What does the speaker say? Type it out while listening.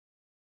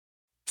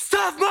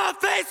of my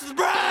face is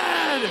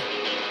bread,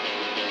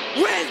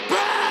 with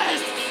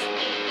breasts,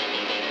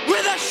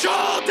 with a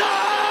shoulder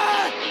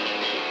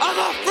of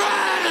a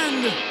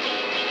friend,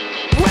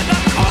 with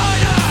a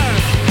corner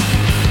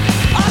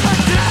of a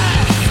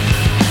desk,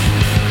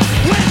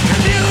 with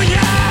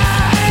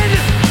communion,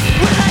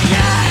 with a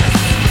yes,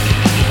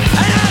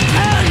 and I'll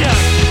tell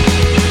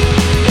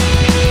you.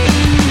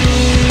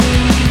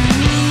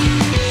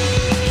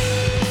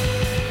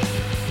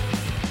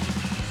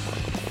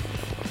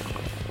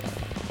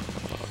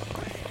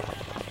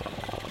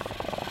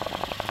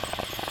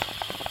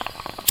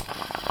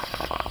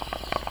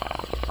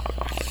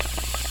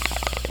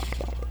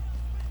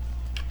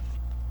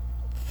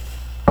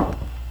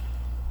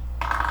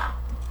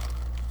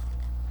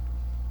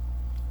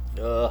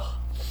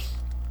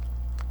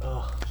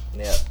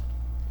 Yeah.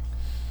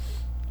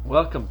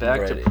 Welcome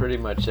back to Ready. Pretty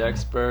Much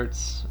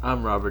Experts.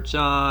 I'm Robert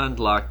John,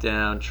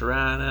 Lockdown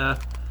Tirana,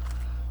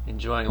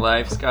 enjoying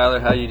life.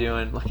 Skylar, how you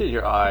doing? Look at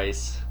your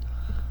eyes.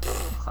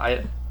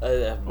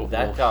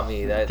 That got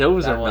me.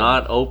 Those that are one-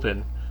 not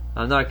open.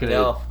 I'm not gonna.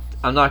 No.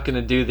 I'm not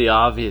gonna do the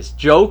obvious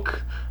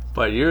joke,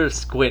 but you're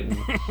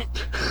squinting.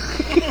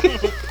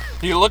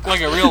 You look like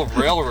a real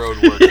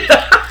railroad worker.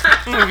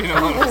 You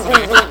know what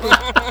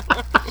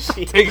I'm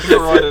saying? Take it for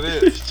what it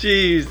is.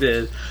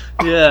 Jesus.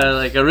 Yeah,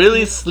 like a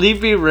really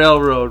sleepy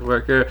railroad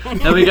worker.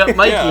 And we got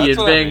Mikey Yeah, that's in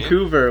what I mean.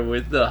 Vancouver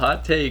with the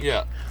hot take.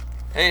 Yeah.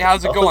 Hey,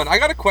 how's it going? I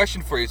got a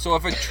question for you. So,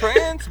 if a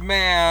trans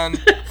man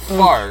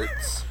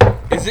farts,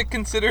 is it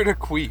considered a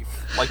queef?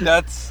 Like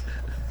that's.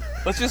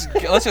 Let's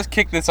just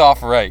kick this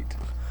off right.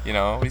 You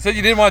know, you said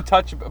you didn't want to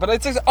touch it, but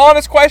it's an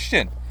honest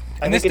question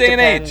I in this think it day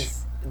and age.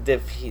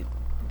 depends if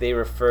they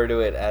refer to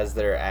it as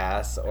their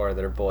ass or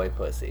their boy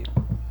pussy.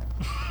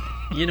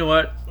 You know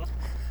what?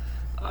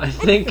 I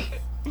think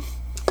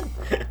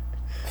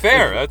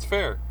Fair. That's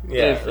fair.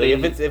 Yeah,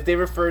 If if they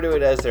refer to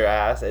it as their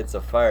ass, it's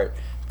a fart.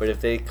 But if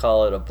they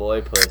call it a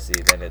boy pussy,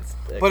 then it's.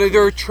 But if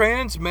they're a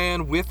trans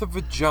man with a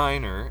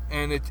vagina,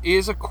 and it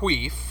is a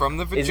queef from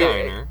the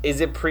vagina. Is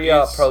it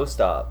pre-op, is-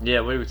 post-op? yeah,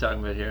 what are we talking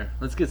about here?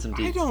 Let's get some I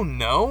deep. don't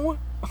know.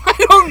 I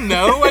don't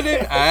know. I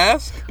didn't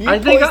ask. I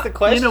think posed the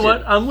question. you know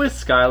what? I'm with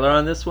Skylar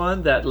on this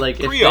one. That like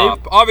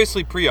Pre-op,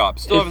 obviously pre-op.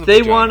 Still if have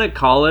they the want to vagina.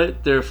 call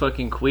it their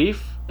fucking queef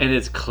and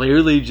it's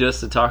clearly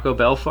just a Taco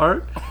Bell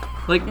fart,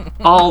 like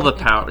all the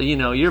power. You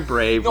know, you're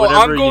brave. No,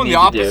 whatever I'm going you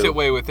the need to opposite do.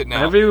 way with it now.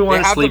 Whenever you wanna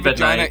They have sleep the at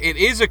vagina. night. It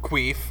is a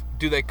queef.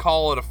 Do they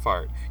call it a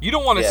fart? You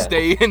don't want to Yeah.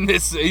 stay in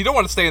this. You don't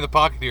want to stay in the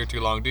pocket here too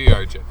long, do you,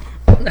 RJ?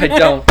 I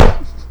don't.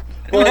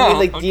 Well, I No, mean,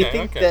 like, do you okay,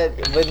 think okay.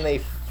 that when they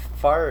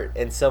fart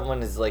and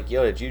someone is like,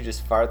 "Yo, did you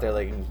just fart?" They're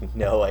like,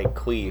 "No, I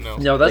queef."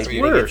 No, that's like, do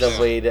you worse. Think it's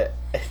a way to,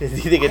 do you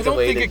think I it's a don't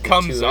way think to it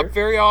comes deter? up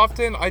very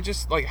often. I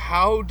just like,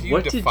 how do you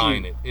What did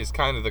define you- it? Is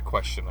kind of the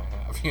question I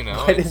have. You know.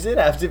 Why does it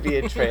have to be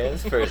a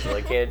trans person?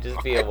 Like, can't it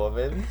just be a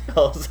woman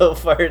also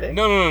farting?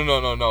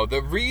 No.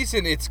 The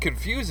reason it's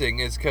confusing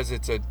is because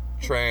it's a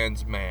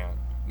trans man.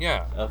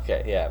 Yeah.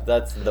 Okay, yeah,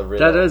 that's the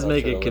riddle. That does That's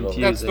make the it little-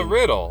 confusing. That's the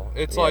riddle.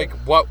 It's Yeah. like,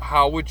 what?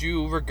 How would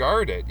you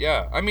regard it?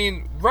 Yeah, I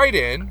mean, write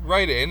in.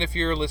 If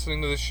you're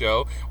listening to the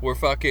show. We're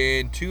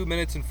fucking 2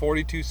 minutes and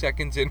 42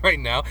 seconds in right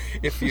now.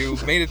 If you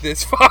made it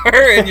this far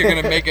and you're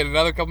gonna make it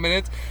another couple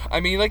minutes, I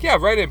mean, like, yeah,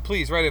 write in,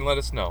 please, write in, let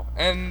us know.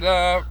 And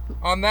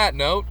on that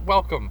note,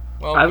 welcome.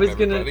 I was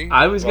everybody.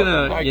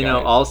 gonna, Hi, you know,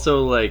 guys. also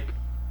like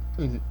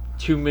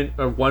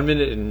 1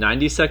 minute and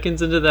 90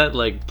 seconds into that,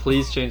 like,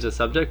 please change the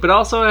subject. But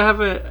also, I have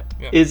a.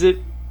 Yeah. Is it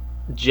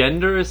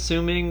gender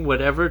assuming,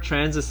 whatever,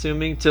 trans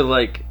assuming to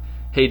like,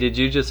 hey, did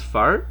you just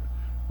fart?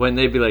 When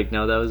they'd be like,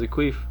 no, that was a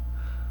queef.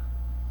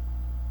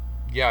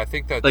 Yeah, I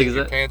think that's Like, is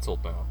you're that-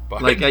 canceled now.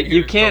 But Like, you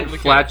you're can't totally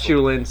canceled.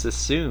 flatulence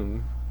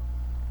assume.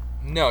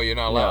 No, you're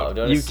not allowed. No,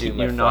 don't You assume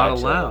you're my not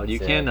flatulence, allowed. You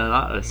yeah.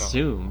 cannot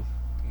assume.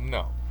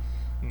 No.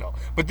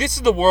 But this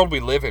is the world we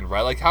live in,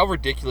 right? Like, how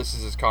ridiculous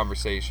is this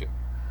conversation?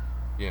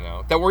 You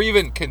know, that we're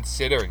even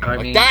considering it. I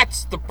Like, mean,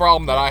 that's the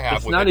problem that I have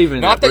it's with not it.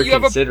 even that we're you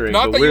have a, considering,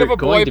 not but that you we're have a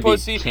going boy to be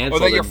pussy or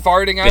canceled that you're and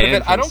farting out of banned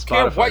it. I from don't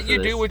care Spotify what for you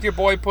do this. with your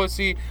boy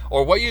pussy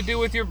or what you do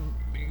with your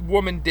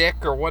woman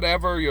dick or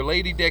whatever, your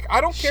lady dick. I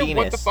don't care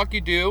what the Sheenus. fuck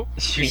you do. Your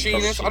Sheenus.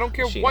 sheenus. I don't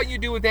care Sheenus. what you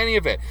do with any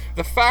of it.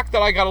 The fact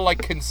that I gotta,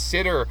 like,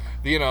 consider,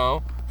 you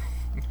know,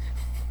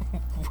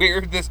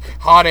 where this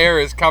hot air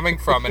is coming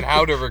from and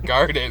how to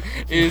regard it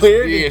is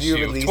Where the did you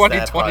issue. release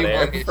that hot 2021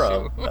 air issue.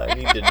 from? I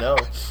need to know.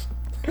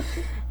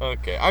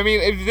 Okay, I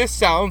mean, this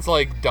sounds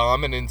like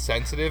dumb and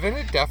insensitive, and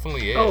it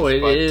definitely is. Oh, it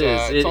but, is.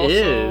 It's It also,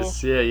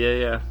 is.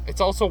 Yeah.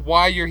 It's also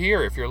why you're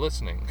here if you're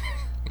listening.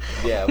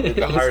 Yeah, with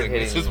the Listen, hard hitting.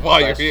 this is why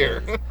you're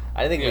here.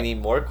 I think Yeah. we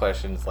need more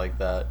questions like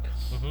that.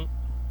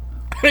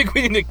 I think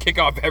we need to kick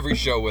off every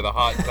show with a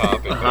hot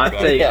topic. Hot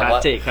like take, Yeah, hot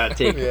what- take, hot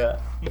take. Yeah.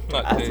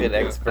 Hot Ask take. an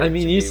expert. I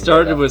mean, to you be right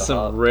started off with the some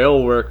hop.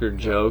 rail worker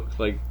joke,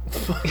 like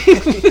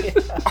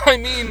I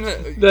mean,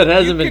 that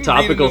hasn't you been can read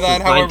topical into that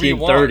since however you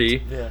want.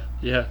 1930. Yeah.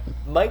 Yeah.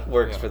 Mike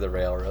works Yeah. for the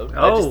railroad.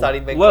 Oh, I just thought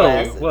he'd make whoa,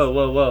 glasses.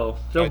 whoa!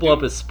 Don't I blow do.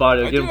 up his spot.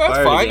 He'll I get do, him that's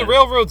fired fine. again. The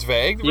railroad's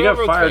vague. The You got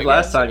railroad's fired vague.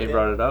 last time it you is.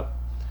 brought it up.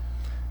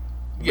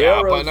 Yeah,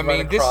 Railroads but I run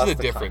mean, this is across a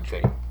the different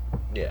country. thing.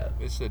 Yeah.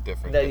 It's a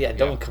different. No, yeah,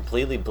 don't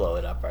completely blow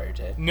it up,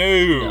 RJ.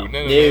 No.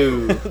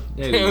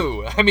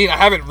 No. I mean, I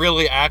haven't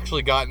really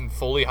actually gotten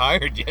fully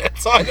hired yet,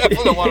 so I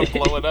definitely don't want to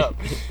blow it up.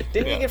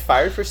 Didn't you get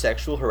fired for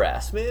sexual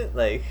harassment?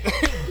 Like,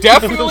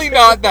 Definitely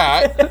not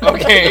that.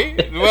 Okay, I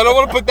don't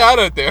want to put that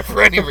out there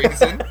for any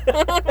reason.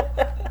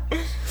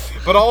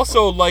 But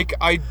also, like,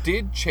 I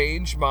did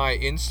change my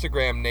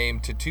Instagram name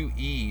to 2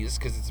 E's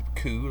because it's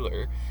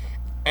cooler.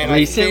 And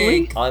Recently? I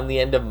think, on the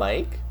end of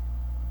Mike?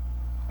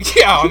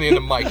 yeah, on the end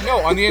of Mike. No,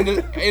 on the end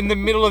of, in the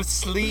middle of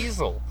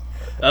Sleazel.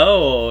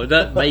 Oh,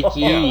 not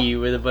Mikey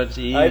with a bunch of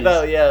E's. I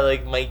thought, yeah,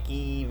 like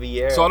Mikey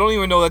Vieira. So I don't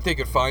even know that they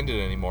could find it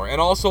anymore.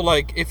 And also,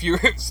 like, if you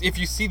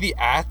see the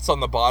ats on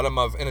the bottom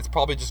of, and it's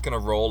probably just gonna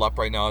roll up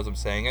right now as I'm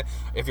saying it.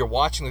 If you're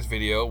watching this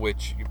video,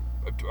 which you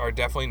are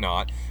definitely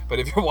not, but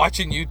if you're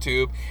watching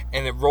YouTube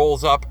and it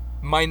rolls up,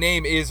 my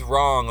name is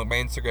wrong, my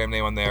Instagram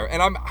name on there,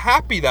 and I'm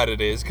happy that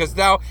it is, because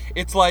now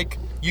it's like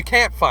you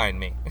can't find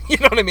me. You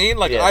know what I mean?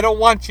 Like, Yeah. I don't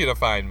want you to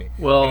find me.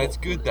 Well, and it's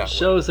good that way.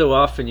 shows how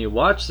often you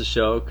watch the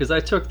show, because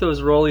I took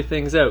those rolly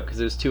things out because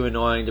it was too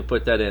annoying to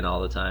put that in all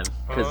the time,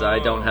 because I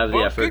don't have the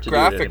Well, effort good to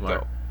graphic, do it anymore.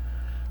 though.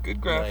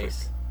 Good graphic.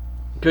 Nice.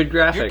 Good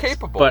graphics,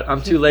 capable. but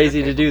I'm too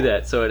lazy to do capable.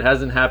 that, so it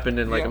hasn't happened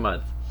in like Yeah. a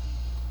month.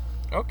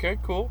 Okay,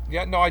 cool.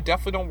 Yeah, no, I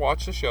definitely don't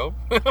watch the show.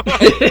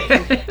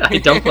 I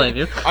don't blame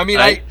you. I mean,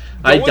 I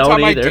the only don't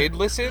time either. I did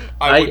listen,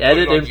 I would put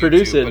edit on and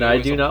produce YouTube, it, and but I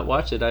was do a- not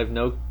watch it. I have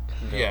no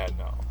Yeah,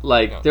 no.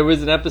 like. No. There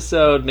was an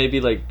episode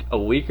maybe like a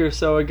week or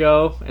so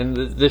ago, and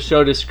the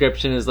show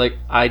description is like,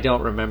 I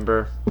don't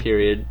remember.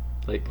 Period.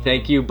 Like,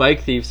 thank you,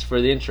 Bike Thieves,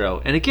 for the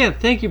intro. And again,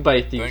 thank you,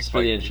 Bike Thieves, Thanks,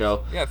 for the Bike intro.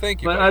 Thieves. Yeah,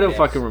 thank you. But Bike I don't Thieves.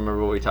 fucking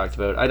remember what we talked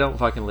about. I don't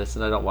fucking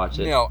listen. I don't watch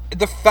it. No,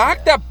 the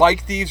fact that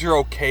Bike Thieves are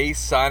okay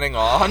signing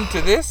on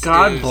to this.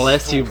 God is-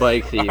 bless you,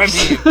 Bike Thieves.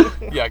 I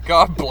mean, yeah,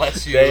 God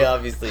bless you. They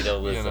obviously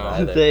don't listen know.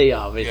 either. They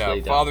obviously yeah,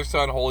 don't. Father,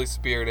 Son, Holy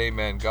Spirit,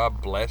 Amen.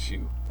 God bless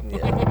you.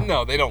 Yeah.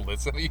 No, they don't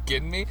listen. Are you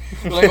kidding me?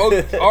 They're like,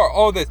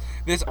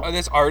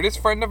 this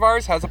artist friend of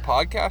ours has a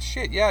podcast.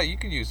 Shit, yeah, you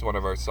could use one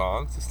of our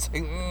songs. It's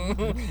like,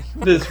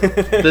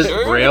 This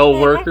Sure. rail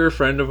worker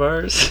friend of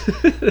ours,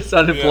 this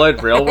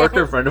unemployed rail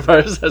worker friend of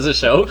ours has a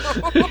show.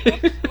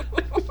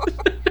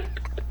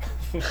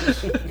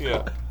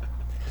 yeah,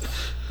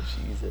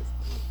 Jesus.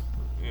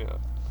 yeah.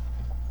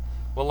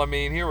 Well, I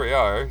mean, here we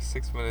are,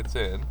 6 minutes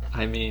in.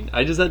 I mean,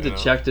 I just had to You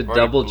know, check to already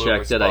double blew check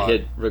our that I spot.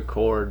 hit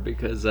record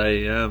because I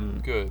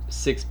am Good.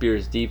 6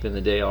 beers deep in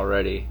the day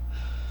already.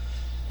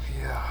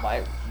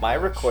 Yeah. My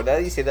record. Now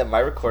that you say that, my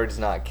record is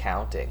not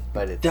counting,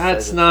 but it.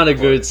 That's says it's not a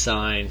recording. good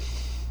sign.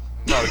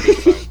 Not a good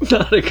sign. But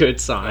Not a good not a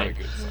sign.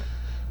 good sign.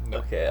 No.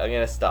 Okay, I'm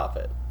gonna stop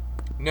it.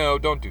 No,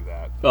 don't do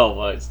that. Oh,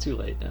 well, it's too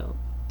late now.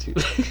 Too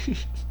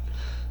late.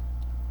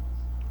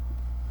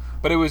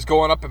 But it was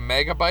going up in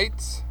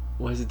megabytes.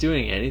 Was it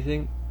doing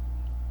anything?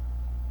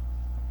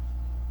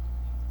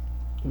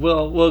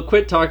 Well,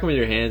 quit talking with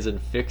your hands and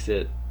fix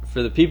it.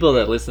 For the people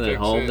that listen at Fix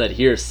home it. that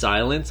hear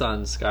silence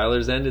on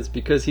Skylar's end, it's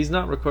because he's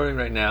not recording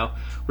right now.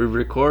 We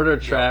record our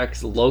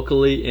tracks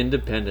locally,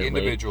 independently.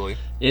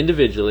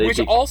 Individually. Which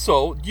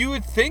also, you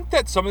would think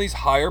that some of these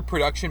higher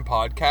production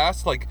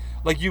podcasts, like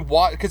you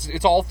watch, because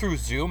it's all through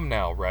Zoom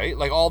now, right?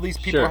 Like all these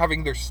people Sure. are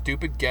having their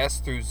stupid guests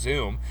through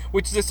Zoom,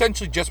 which is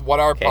essentially just what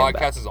our Okay, I'm podcast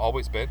back. has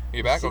always been. Are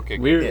you back? Okay,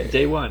 good. We're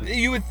day one.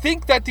 You would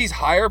think that these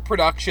higher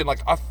production,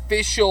 like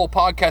official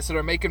podcasts that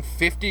are making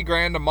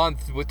 $50,000 a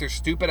month with their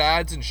stupid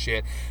ads and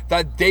shit,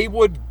 that they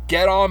would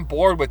get on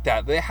board with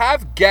that. They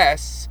have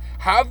guests,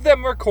 have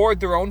them record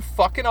their own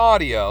fucking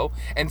audio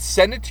and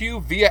send it to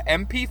you via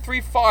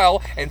MP3 file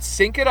and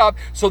sync it up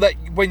so that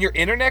when your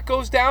internet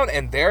goes down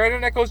and their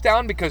internet goes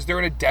down because they're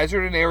in a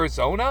desert in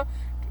Arizona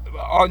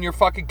on your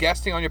fucking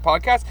guesting on your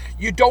podcast,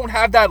 you don't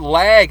have that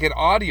lag in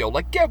audio.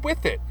 Like, get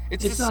with it.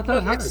 It's not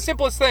that hard. It's the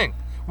simplest thing.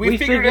 We We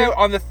figured it figured- out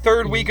on the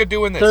third week of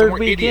doing this, and Third we're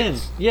weekend.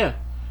 idiots. Yeah.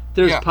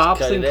 There's Yeah. pops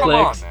Cut and it in. Come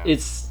on, clicks.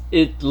 man.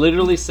 It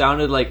literally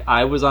sounded like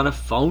I was on a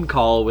phone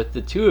call with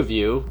the two of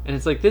you, and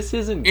it's like, this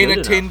isn't good In a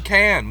enough. tin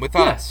can with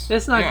Yeah, us.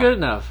 that's not Yeah. good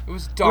enough. It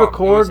was dumb.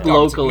 Record It was dumb.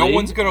 It's like, locally. no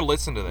one's gonna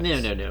listen to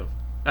this. No.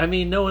 I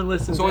mean, no one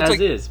listens So it's as like-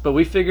 is, but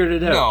we figured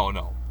it out.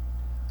 No.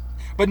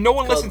 But no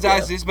one listens yeah.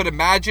 as is. But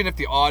imagine if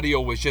the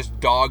audio was just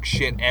dog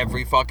shit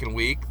every fucking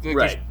week. Like,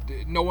 Right.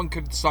 no one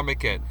could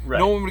stomach it. Right.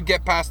 No one would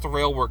get past the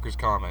rail workers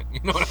comment. You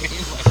know what I mean?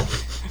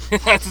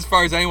 Like, that's as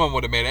far as anyone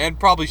would have made it, and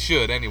probably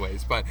should,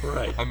 anyways. But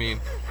Right. I mean,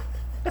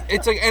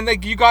 it's like, and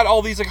like you got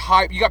all these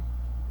you got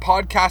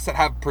podcasts that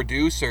have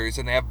producers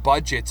and they have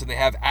budgets and they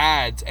have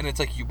ads, and it's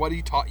like, what are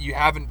you you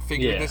haven't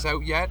figured Yeah. this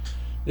out yet?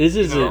 This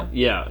is know?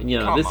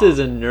 Come this on. is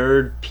a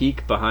nerd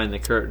peek behind the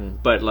curtain.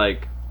 But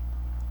like,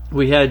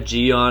 we had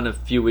G on a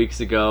few weeks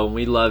ago, and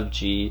we love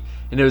G,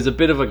 and it was a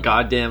bit of a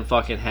goddamn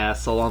fucking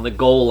hassle on the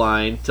goal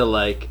line to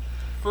like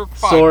For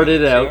 5 sort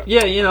it minutes, out.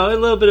 Yeah, a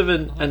little bit of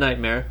a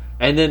nightmare.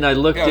 And then I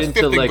looked Yeah, it was into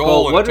fifth and like,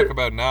 goal, oh, and what it took are,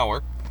 about an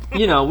hour.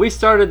 we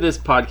started this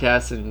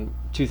podcast in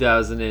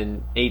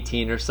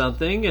 2018 or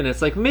something, and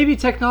it's like maybe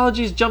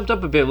technology's jumped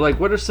up a bit. Like,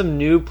 what are some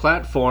new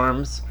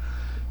platforms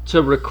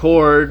to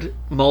record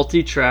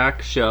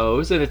multi-track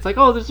shows? And it's like,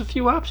 oh, there's a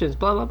few options,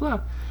 blah blah blah.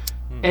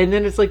 And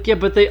then it's like, yeah,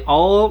 but they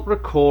all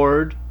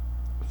record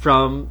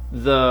from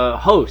the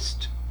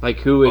host, like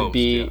who would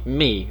be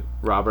me,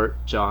 Robert,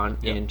 John,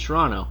 in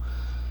Toronto.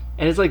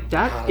 And it's like,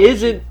 that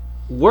isn't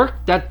work.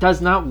 That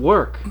does not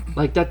work.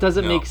 Like, that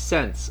doesn't make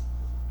sense.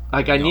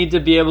 Like, I need to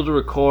be able to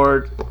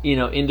record,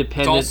 independent.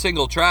 It's all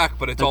single track,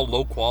 but it's all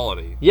low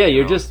quality. Yeah,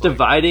 you're just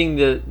dividing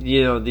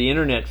the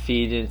internet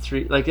feed in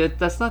three. Like,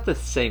 that's not the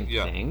same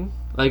thing.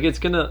 Like, it's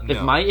gonna.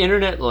 If my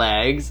internet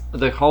lags,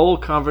 the whole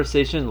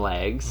conversation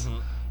lags. Mm-hmm.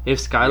 If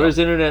Skylar's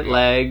internet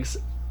lags,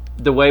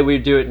 the way we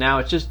do it now,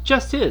 it's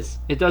just his.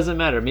 It doesn't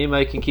matter. Me and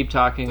Mike can keep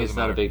talking. It's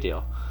not a big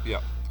deal. Yeah.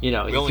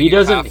 If he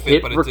doesn't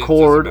hit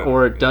record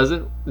or it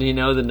doesn't, the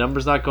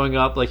number's not going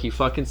up like he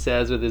fucking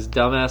says with his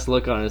dumbass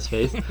look on his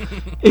face,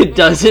 it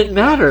doesn't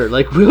matter.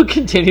 Like, we'll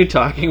continue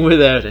talking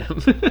without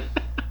him.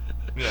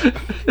 Yeah.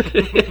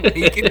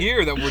 He can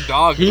hear that we're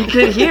dogging. He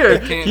can hear.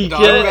 He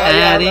can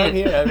add in.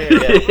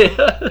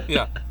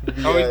 Yeah.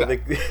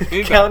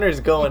 The counter's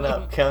going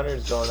up.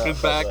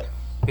 His back.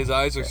 His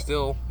eyes are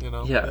still,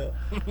 Yeah.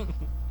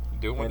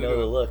 doing what I they're know the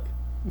doing. look.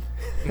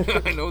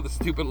 I know the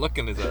stupid look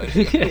in his eyes.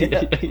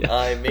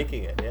 I'm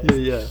making it.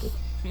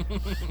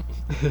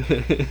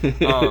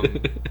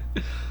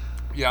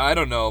 Yeah, I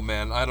don't know,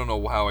 man. I don't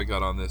know how I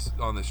got on this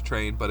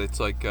train, but it's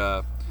like.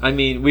 I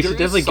mean, we should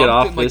definitely get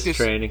off this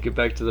train and get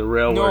back to the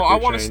rail worker train. No, I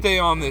want to stay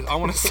on this. I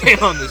want to stay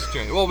on this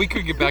train. Well, we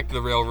could get back to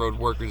the railroad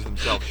workers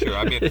themselves, sure.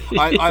 I mean,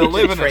 I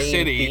live in a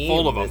city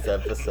full of them. This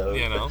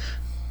episode.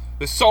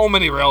 There's so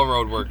many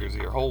railroad workers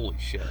here. Holy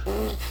shit.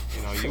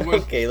 You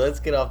would. Okay,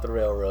 let's get off the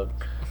railroad.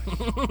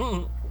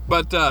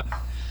 But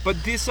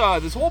this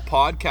whole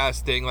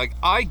podcast thing, like,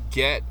 I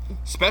get,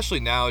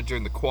 especially now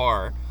during the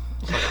quar.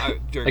 I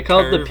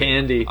call it the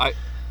pandy. I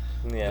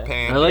like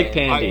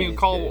pandy. I mean,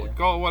 call it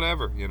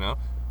whatever,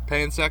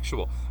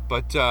 pansexual.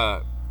 But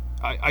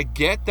I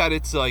get that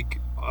it's like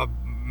a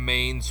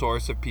main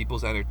source of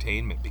people's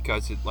entertainment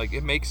because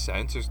it makes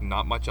sense. There's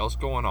not much else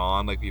going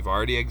on. Like, we've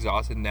already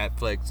exhausted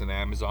Netflix and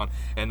Amazon,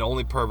 and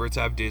only perverts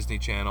have Disney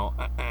Channel.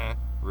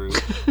 Rude.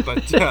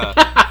 But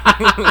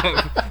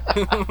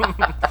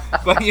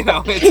but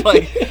it's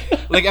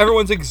like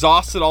everyone's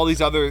exhausted all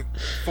these other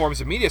forms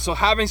of media. So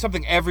having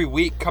something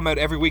come out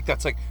every week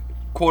that's like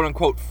quote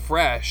unquote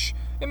fresh,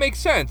 it makes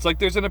sense. Like,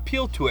 there's an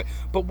appeal to it.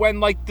 But when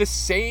like the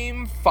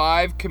same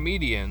 5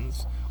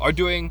 comedians are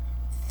doing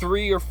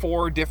 3 or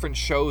 4 different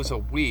shows a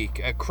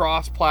week, a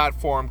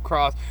cross-platform,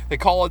 they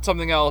call it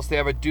something else, they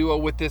have a duo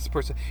with this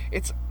person,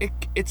 it's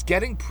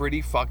getting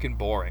pretty fucking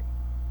boring,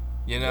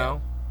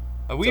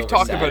 We've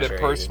talked about it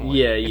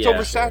personally. Yeah, it's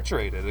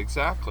oversaturated,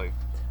 exactly.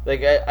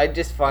 Like, I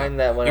just find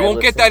that when you won't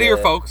get that here,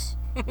 folks.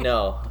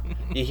 No,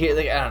 you hear,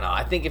 like, I don't know.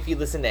 I think if you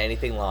listen to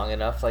anything long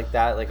enough like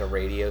that, like a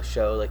radio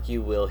show, like,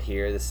 you will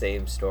hear the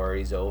same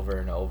stories over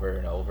and over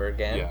and over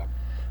again. Yeah.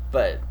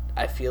 But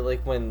I feel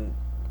like when,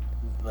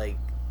 like,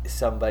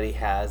 somebody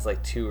has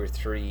like 2 or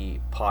 3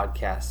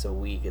 podcasts a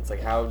week, it's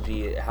like, how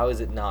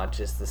is it not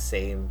just the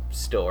same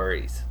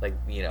stories? Like,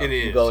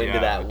 you go into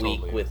that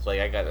week totally with like,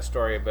 I got a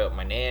story about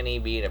my nanny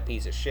being a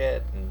piece of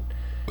shit, and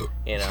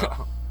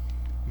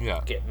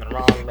getting the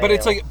wrong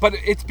mail. But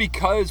it's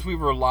because we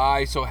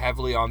rely so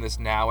heavily on this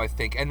now, I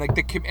think, and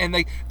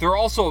they're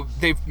also,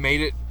 they've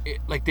made it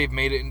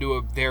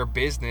into their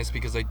business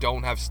because they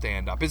don't have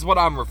stand up is what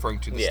I'm referring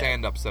to, the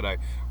stand ups that I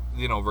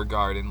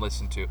regard and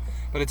listen to.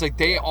 But it's like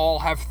they all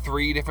have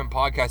 3 different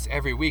podcasts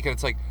every week, and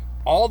it's like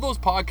all those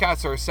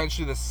podcasts are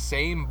essentially the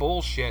same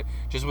bullshit,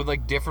 just with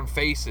like different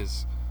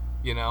faces,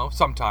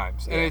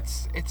 sometimes. And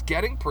it's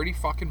getting pretty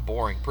fucking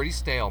boring, pretty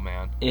stale,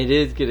 man. It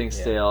is getting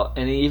stale.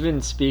 And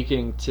even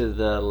speaking to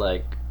the,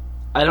 like,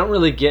 I don't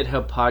really get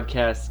how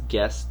podcast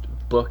guest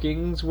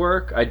bookings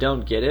work. I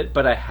don't get it,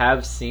 but I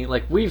have seen,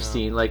 like, we've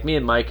seen, like, me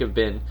and Mike have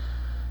been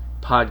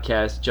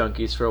podcast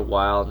junkies for a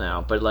while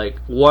now, but like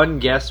one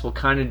guest will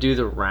kind of do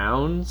the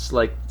rounds,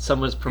 like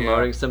someone's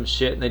promoting some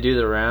shit and they do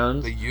the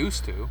rounds. They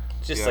used to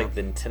just like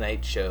the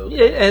Tonight Show.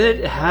 Yeah, and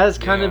it has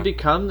kind of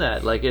become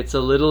that. Like, it's a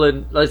little,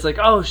 it's like,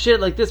 oh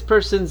shit, like this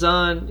person's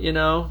on,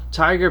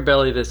 Tiger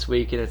Belly this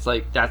week, and it's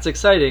like, that's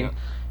exciting.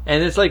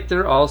 And it's like,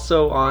 they're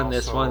also on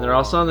this one, they're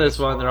also on this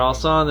one, they're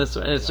also on this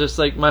one, and it's just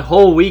like my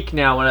whole week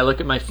now when I look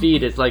at my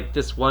feed, it's like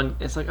this one,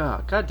 it's like,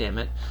 oh god damn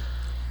it.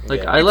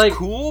 Like, it's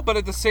cool, but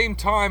at the same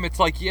time, it's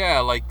like,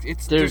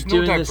 there's no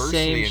doing diversity the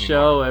same anymore.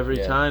 show every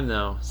time,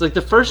 though. It's like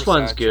the first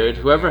one's good.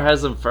 Whoever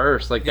has them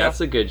first, like,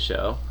 that's a good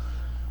show.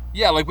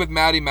 Yeah, like with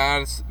Maddie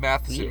Matheson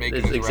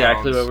making his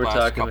exactly rounds what we're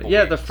talking about.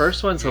 Yeah, the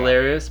first one's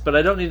hilarious, but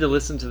I don't need to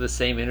listen to the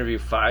same interview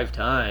 5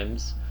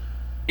 times.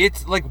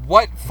 It's like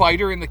what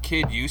Fighter and the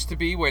Kid used to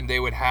be when they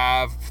would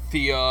have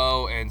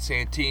Theo and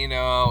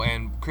Santino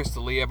and Chris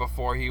D'Elia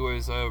before he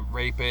was a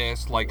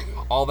rapist, like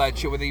all that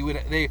shit. Where they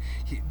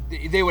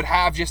would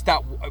have just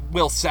that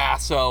Will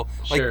Sasso,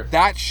 like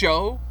that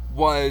show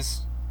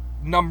was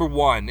number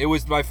one. It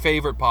was my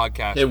favorite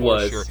podcast. It for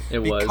was. sure. It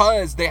was.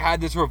 Because they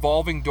had this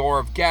revolving door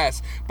of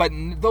guests, but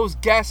those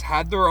guests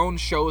had their own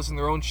shows and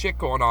their own shit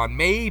going on.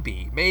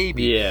 Maybe.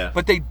 Yeah.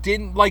 But they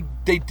didn't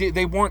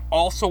They weren't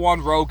also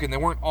on Rogan. They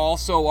weren't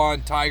also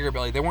on Tiger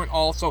Belly. They weren't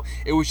also.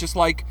 It was just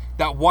like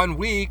that one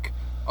week.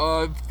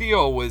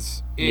 Theo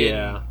was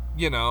in.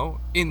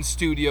 In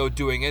studio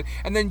doing it,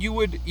 and then you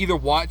would either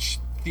watch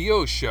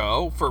Theo's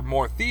show for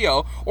more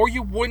Theo, or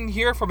you wouldn't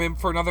hear from him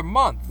for another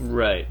month.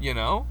 Right.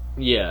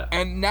 Yeah.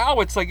 And now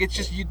it's like it's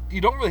just you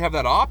don't really have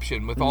that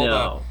option with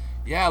all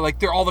like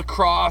they're all the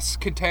cross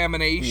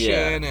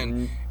contamination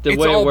and the it's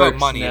way all it works about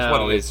money. now Is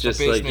what it is. is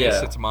just it's business.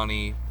 like It's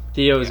money.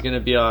 Theo's going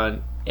to be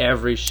on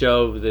every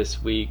show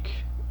this week,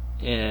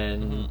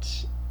 and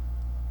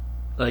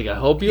like I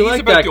hope you He's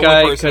like about that the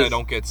guy. only person I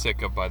don't get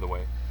sick of, by the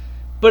way.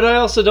 But I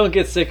also don't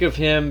get sick of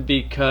him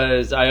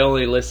because I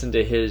only listen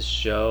to his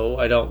show.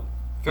 I don't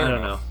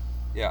know.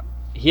 Yeah.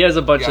 He has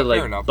a bunch of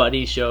fair enough.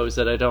 buddy shows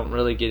that I don't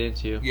really get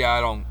into. Yeah, I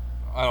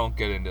don't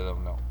get into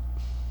them. No.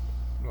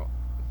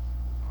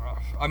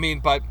 I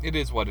mean, but it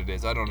is what it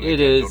is. I don't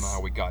know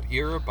how we got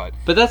here, but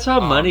that's how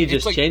money it's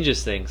just like,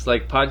 changes things.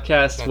 Like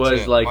podcast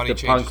was it. like Money the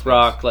changes punk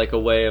rock, like a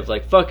way of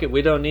like, fuck it,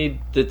 we don't need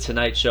the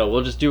Tonight Show.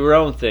 We'll just do our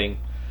own thing.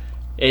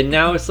 And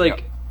now it's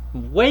like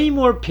way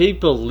more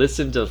people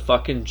listen to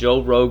fucking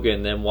Joe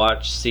Rogan than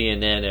watch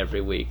CNN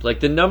every week.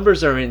 Like the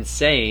numbers are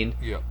insane.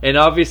 Yeah. And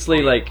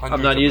obviously like I'm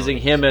hundreds not of using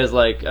millions. him as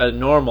like a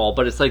normal,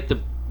 but it's like the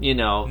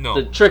No.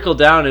 the trickle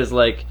down is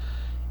like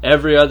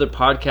every other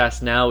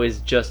podcast now is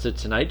just a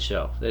Tonight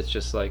Show. It's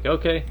just like,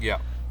 okay. Yeah.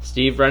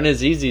 Steve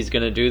Renazizi's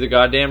going to do the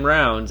goddamn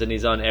rounds, and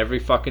he's on every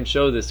fucking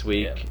show this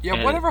week. Yeah,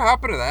 and whatever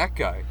happened to that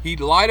guy? He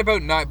lied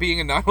about not being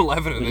a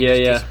 9/11 and then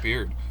just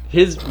disappeared.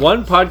 His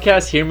one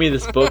podcast, Hear Me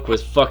This Book,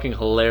 was fucking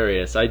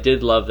hilarious. I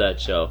did love that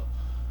show.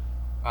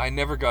 I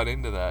never got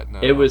into that. No.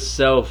 It was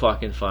so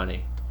fucking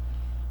funny.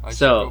 I should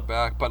so- go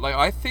back, but like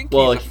I think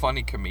Well, he's a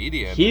funny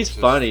comedian. He's It's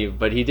just- funny,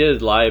 but he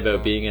did lie about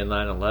Yeah. being in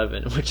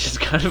 9/11, which is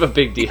kind of a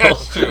big deal.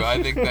 That's true.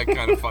 I think that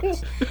kind of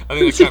fucks. I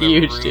think It's that a kind of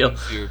huge ruins deal.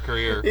 your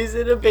career. Is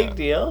it a big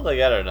deal? Like,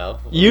 I don't know.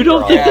 You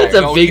don't think that's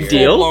a big he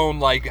deal? Full-blown,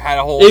 like, had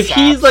a whole If sad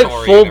he's like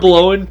story full and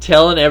blown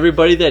telling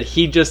everybody that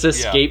he just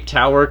escaped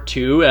Tower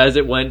 2 as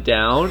it went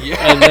down,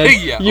 Yeah. and then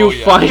Yeah. you Oh,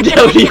 yeah. find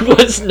out he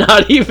was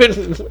not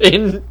even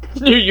in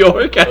New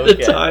York at the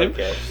time,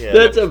 yeah.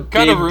 that's a kind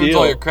big of ruins deal.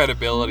 all your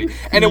credibility.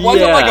 And it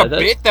wasn't Yeah, like a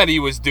that's- bit that he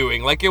was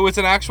doing. Like, it was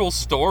an actual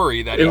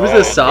story that It he was did.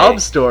 a sob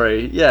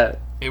story, yeah.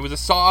 It was a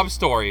sob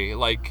story.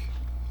 Like,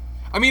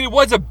 I mean, it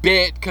was a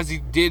bit because he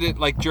did it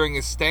like during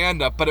his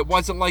stand-up, but it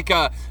wasn't like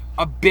a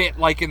bit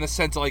like in the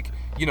sense of, like,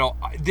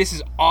 this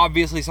is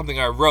obviously something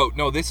I wrote.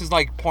 No, this is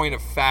like point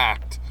of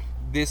fact.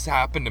 This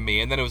happened to me,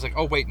 and then it was like,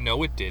 oh wait,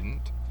 no, it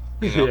didn't.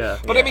 Yeah.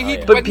 But I mean,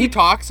 Yeah, when he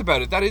talks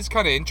about it, that is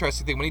kind of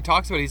interesting thing. When he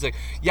talks about it, he's like,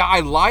 yeah, I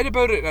lied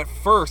about it at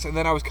first, and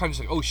then I was kind of just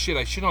like, oh shit,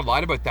 I shouldn't have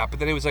lied about that. But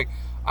then it was like,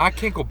 I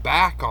can't go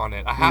back on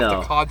it. I have No.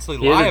 to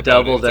constantly He had lie to about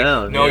double it. It's like,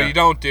 down, no, yeah. you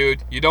don't,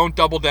 dude. You don't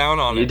double down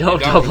on it. You don't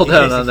double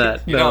down on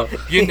that, You no. know,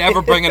 you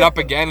never bring it up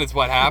again. Is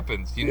what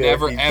happens. You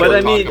never he ever But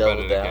I talk mean- about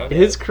it Double again. down.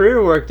 His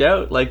career worked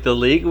out. Like, The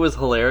League was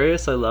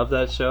hilarious. I love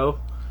that show.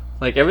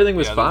 Like, everything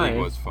was Yeah, fine. The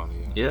League was funny.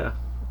 Yeah.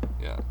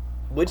 Yeah.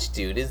 Which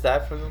dude is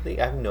that from the league?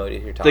 I have no idea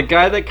who you're The talking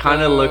guy about. that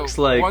kind of looks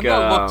like, one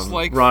that looks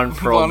like Ron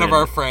Perlman. one of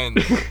our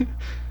friends.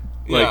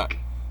 Yeah. Like-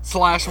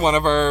 Slash one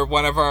of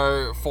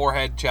our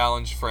forehead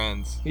challenge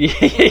friends. yeah.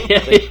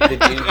 The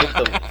dude with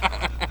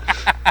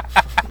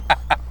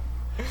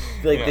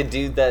the Yeah. the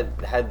dude that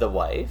had the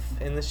wife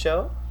in the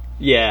show.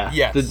 Yeah.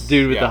 Yes. The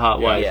dude with Yeah, the hot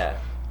yeah. wife. Yeah,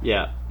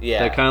 Yeah. yeah.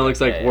 That kind of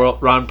looks like yeah, yeah.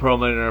 Ron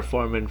Perlman and our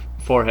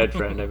forehead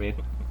friend, I mean.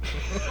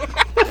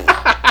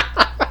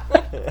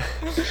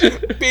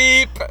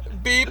 Beep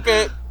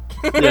it.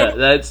 Yeah,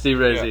 that's Steve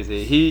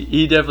Renazizi.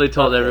 He definitely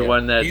told Okay,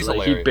 everyone that he's like,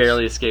 he hilarious.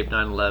 barely escaped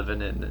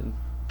 9/11, and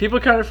people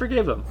kind of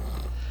forgave him.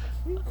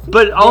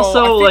 But also,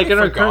 I think like they in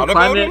our forgot current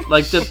about climate, it.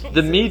 like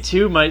the Me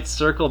Too might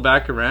circle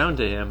back around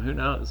to him. Who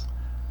knows?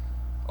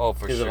 Oh,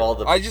 for 'Cause sure. of all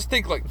the- I just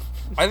think like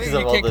I think Because you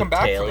of all can't the come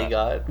back tail from he that.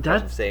 got from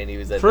That's- saying he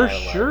was at For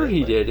 9/11, sure he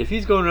like- did. If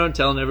he's going around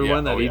telling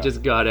everyone Yeah, that oh, he yeah.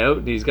 just got out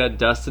and he's got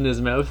dust in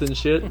his mouth and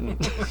shit. And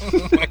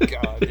Oh my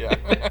god, yeah.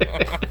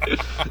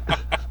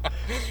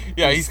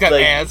 Yeah, he's got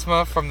like-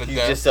 asthma from the He's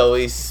death. just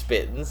always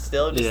spitting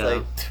still, just Yeah.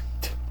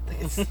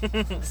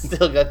 like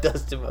still got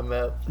dust in my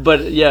mouth.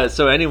 But yeah,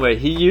 so anyway,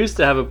 he used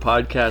to have a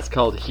podcast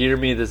called Hear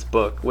Me This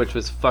Book, which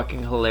was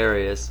fucking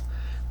hilarious,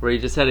 where he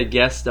just had a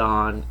guest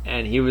on,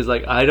 and he was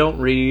like, I don't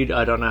read,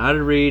 I don't know how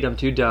to read, I'm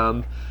too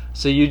dumb,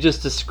 so you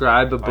just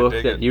describe a book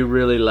dig that it. you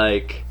really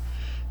like,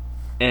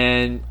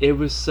 And it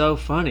was so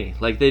funny.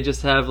 Like, they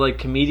just have, like,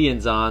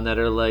 comedians on that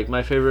are like,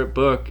 my favorite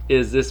book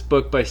is this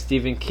book by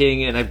Stephen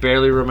King, and I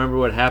barely remember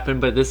what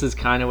happened, but this is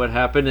kind of what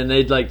happened, and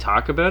they'd, like,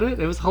 talk about it.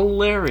 It was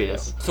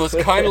hilarious. So it's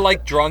kind of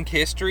like Drunk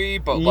History,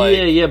 but like...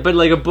 Yeah, but,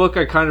 like, a book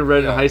I kind of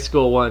read in Yeah. high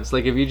school once.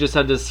 Like, if you just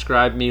had to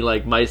describe me,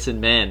 like, Mice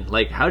and Men,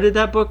 like, how did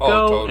that book go?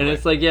 Totally. And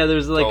it's like, yeah,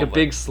 there's, like, a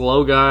Totally. big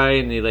slow guy,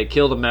 and he, like,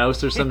 killed a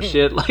mouse or some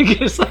shit.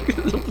 Like, it's, like,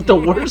 the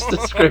worst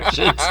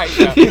descriptions.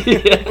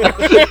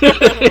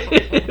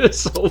 It was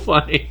so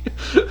funny.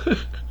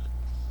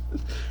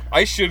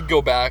 I should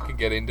go back and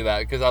get into that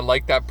because I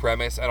like that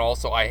premise, and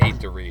also I hate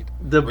to read.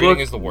 The Reading book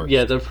is the worst.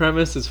 Yeah, the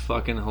premise is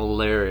fucking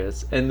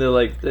hilarious, and they're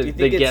like, Do you the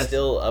think it's guest.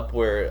 still up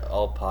where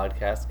all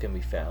podcasts can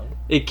be found?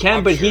 It can,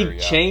 I'm but sure, he yeah.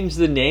 changed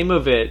the name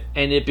of it,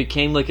 and it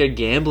became like a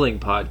gambling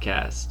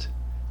podcast.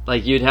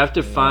 Like, you'd have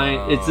to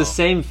find. It's the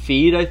same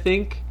feed, I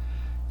think.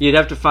 You'd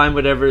have to find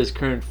whatever his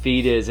current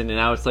feed is, and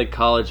now it's like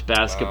college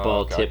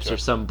basketball tips gotcha. or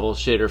some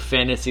bullshit, or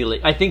fantasy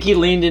league. I think he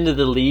leaned into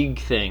the league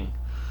thing.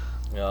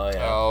 Oh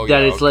yeah. Oh,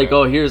 That yeah, it's like, okay.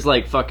 oh, here's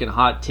like fucking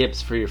hot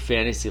tips for your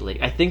fantasy league.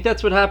 I think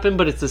that's what happened,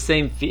 but it's the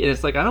same feed. And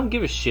it's like, I don't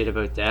give a shit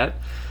about that.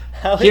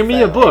 How is Hear me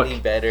that a book. any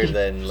better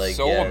than like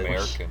So yeah,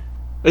 American.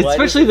 Why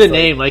Especially does the it, like-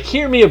 name. Like,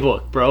 hear me a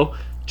book, bro.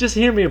 Just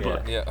hear me a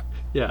book. Yeah.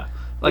 Yeah.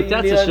 But Like,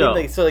 that's you know a what I show. mean?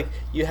 Like, so like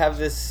you have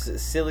this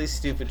silly,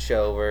 stupid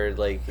show where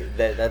like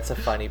that's a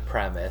funny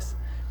premise,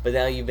 but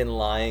now you've been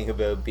lying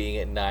about being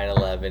at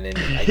 9/11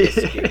 and I guess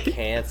you get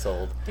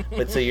canceled.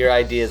 But so your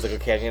idea is like,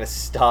 okay, I'm gonna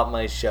stop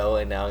my show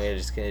and now I'm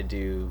just gonna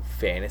do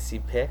fantasy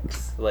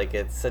picks. Like,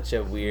 it's such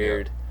a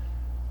weird.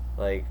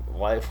 Like,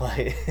 why?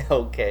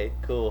 Okay,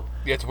 cool.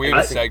 Yeah, it's weird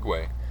I- to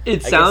segue.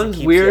 It guess sounds it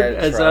keeps weird you out of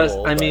as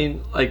trouble, us. I but-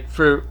 mean, like,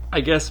 for,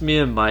 I guess, me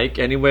and Mike,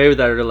 anyway,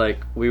 that are like,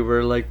 we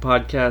were like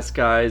podcast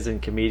guys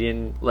and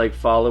comedian like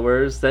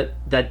followers,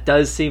 that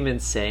does seem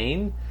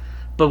insane.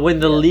 But when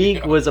the league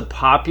yeah. was a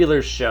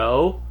popular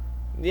show,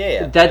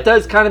 Yeah. that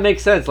does kind of make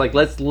sense. Like,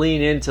 let's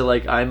lean into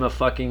like, I'm a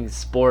fucking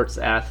sports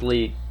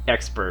athlete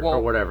expert or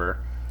Well, whatever.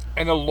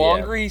 And the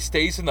longer he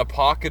stays in the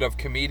pocket of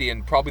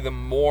comedian, probably the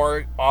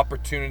more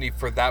opportunity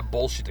for that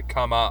bullshit to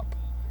comes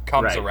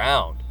Right.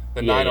 around.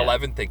 The Yeah,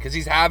 9/11 thing, because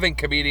he's having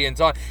comedians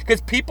on, because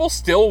people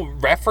still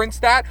reference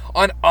that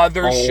on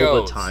other All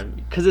shows the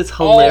time. Because it's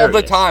hilarious.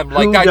 all the time.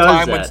 Like Who that does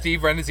time when that?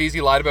 Steve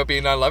Renazizi lied about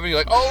being 9/11. You're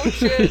like, oh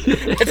shit!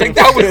 It's like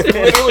that was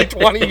literally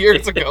 20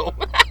 years ago.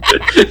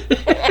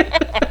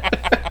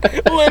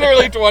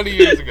 Literally 20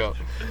 years ago.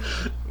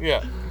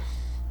 Yeah,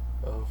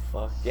 Oh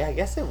fuck. Yeah, I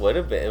guess it would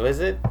have been. Was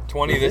it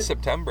 20 was this it?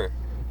 September.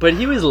 But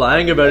he was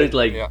lying about it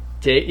like Yeah.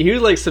 he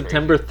was like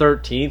September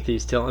 13th.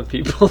 He's telling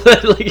people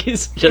that like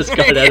he's just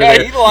got out of Yeah,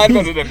 there. he lied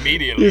about it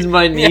immediately. He's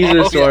my knees Yeah, are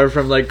oh, sore yeah.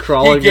 from like He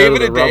crawling out gave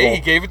of it the a day. rubble.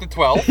 He gave it the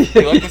 12th.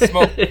 He let the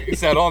smoke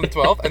settle on the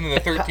 12th, and then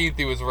the 13th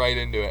he was right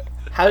into it.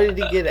 How did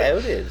he get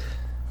outed?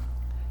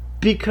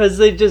 Because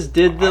they just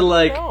did I the don't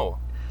like. know.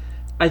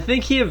 I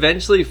think he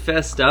eventually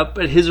fessed up,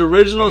 but his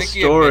original I think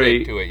he story,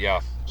 admitted to it.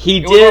 Yeah, he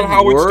it did was on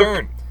Howard work.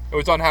 Stern. It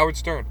was on Howard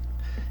Stern.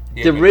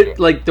 He The admitted to it.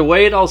 like the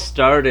way it all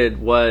started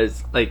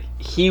was like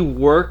he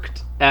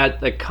worked at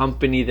the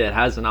company that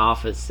has an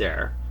office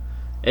there,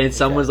 and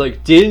someone's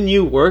like, "Didn't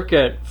you work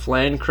at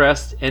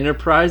Flancrest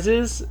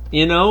Enterprises?"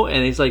 You know,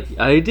 and he's like,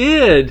 "I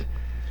did,"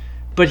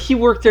 but he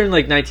worked there in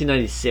like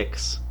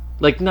 1996,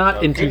 like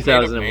not in Good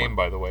made-up 2001. name,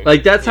 by the way.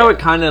 Like that's how Yeah. it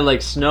kind of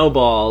like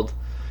snowballed,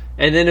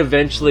 and then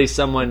eventually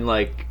someone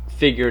like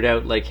figured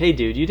out like, "Hey,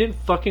 dude, you didn't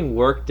fucking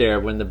work there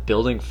when the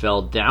building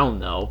fell down,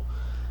 though.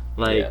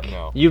 Like, Yeah,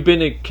 no. you've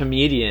been a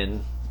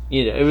comedian.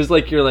 You know, it was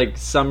like your like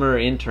summer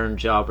intern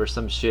job or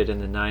some shit in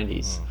the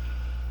 90s."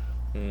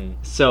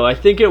 So I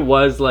think it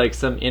was like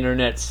some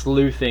internet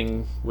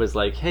sleuthing was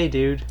like, "Hey,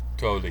 dude,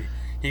 Totally.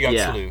 He got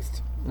Yeah.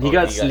 sleuthed. he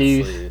got he got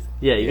sleuthed. sleuthed.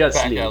 Yeah, you got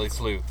Back sleuthed. alley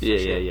sleuth. for Yeah,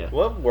 sure. yeah.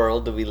 What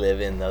world do we live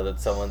in though that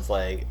someone's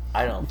like,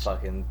 I don't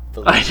fucking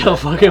believe I don't that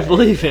fucking guy."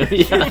 believe him.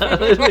 Yeah,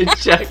 let me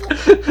check.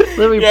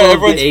 Let me Yeah, pull up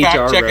everyone's the HR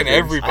fact-checking records.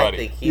 everybody. I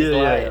think he's Yeah,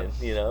 yeah, lying.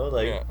 You know,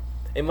 like Yeah.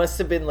 it must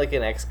have been like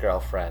an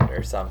ex-girlfriend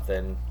or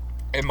something.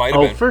 It might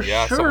have Oh, been. for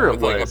yeah, sure someone it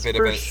with like was, a bit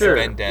for of a sure.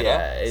 vendetta.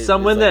 Yeah, it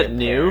Someone was like that a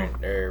knew.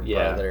 parent or Yeah.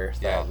 brother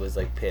that Yeah. was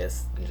like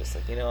pissed and just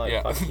like, you know what,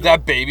 Yeah, fuck you.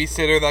 that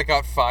babysitter that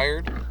got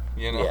fired,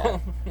 you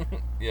know,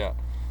 yeah,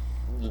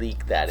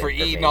 leak that for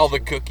eating all the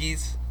information.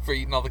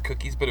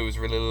 cookies, but it was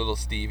really little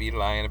Stevie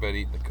lying about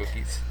eating the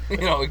cookies. You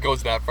know, it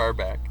goes that far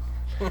back.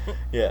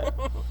 Yeah.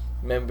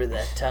 Remember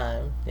that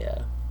time? Yeah.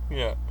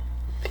 Yeah,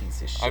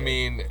 Piece of shit. I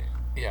mean,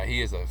 yeah,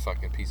 he is a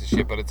fucking piece of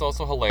shit, but it's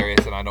also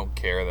hilarious, and I don't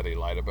care that he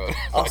lied about it.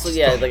 also,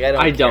 yeah, like I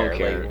I don't don't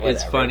care. care. Like,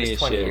 It's whatever. funny It was as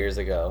 20 shit. years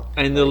ago.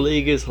 And the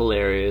league is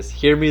hilarious.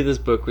 Hear Me, This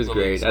Book was The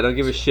great. League's I don't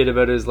give a hilarious. shit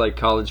about his like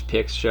college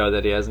picks show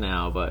that he has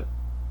now, but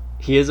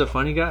he is a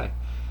funny guy.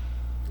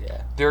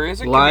 Yeah. There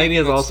is a Lying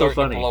comedian is that's also starting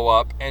funny. to blow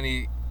up, and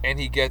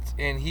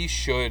he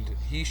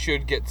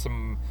should get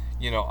some,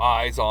 you know,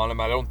 eyes on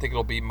him. I don't think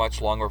it'll be much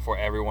longer before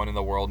everyone in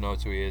the world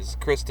knows who he is.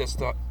 Chris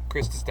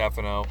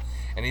DiStefano,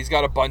 and he's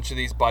got a bunch of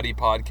these buddy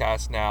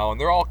podcasts now,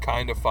 and they're all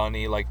kind of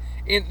funny, like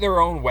in their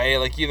own way.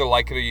 Like you either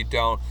like it or you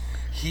don't.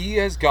 He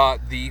has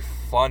got the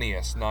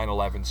funniest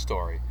 9/11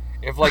 story.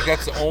 If like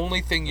that's the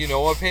only thing you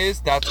know of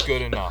his, that's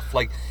good enough.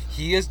 Like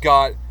he has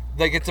got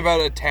like it's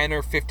about a 10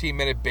 or 15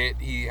 minute bit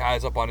he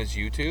has up on his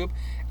YouTube.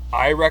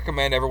 I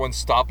recommend everyone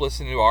stop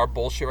listening to our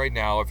bullshit right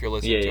now if you're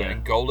listening to it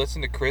and go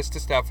listen to Chris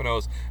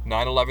DiStefano's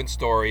 9/11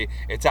 story.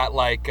 It's at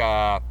like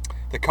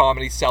the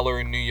Comedy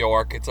Cellar in New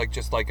York. It's like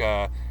just like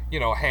a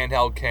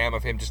handheld cam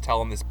of him just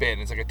telling this bit,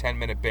 and it's like a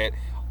 10-minute bit.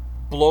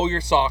 Blow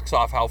your socks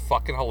off how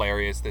fucking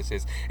hilarious this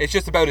is. It's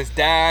just about his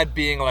dad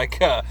being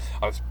like a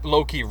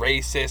low-key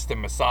racist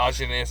and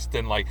misogynist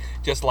and like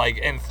just like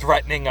and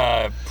threatening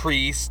a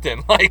priest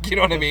and like, you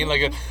know what I mean?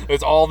 Like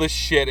there's all this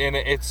shit in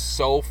it. It's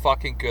so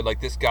fucking good.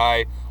 Like this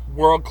guy,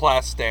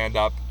 world-class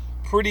stand-up,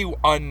 pretty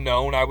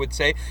unknown, I would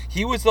say.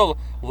 He was the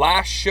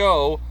last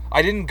show.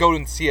 I didn't go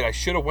and see it. I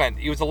should have went.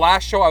 It was the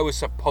last show I was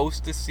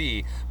supposed to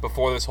see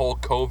before this whole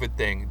COVID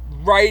thing.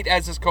 Right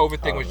as this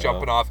COVID thing was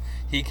jumping off,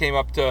 he came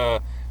up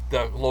to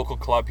the local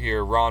club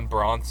here, Ron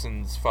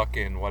Bronson's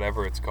fucking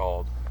whatever it's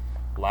called,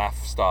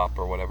 Laugh Stop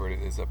or whatever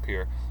it is up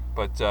here.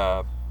 But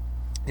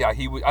yeah, I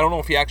don't know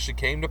if he actually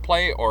came to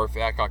play or if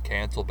that got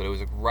canceled, but it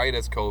was right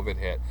as COVID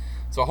hit.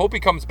 So I hope he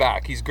comes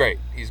back. He's great.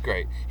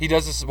 He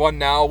does this one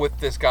now with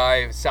this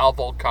guy, Sal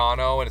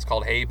Vulcano, and it's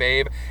called Hey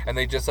Babe, and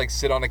they just like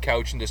sit on a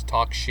couch and just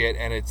talk shit,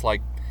 and it's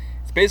like,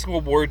 it's basically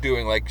what we're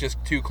doing, like just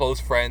two close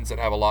friends that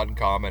have a lot in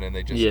common, and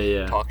they just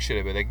talk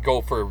shit about it.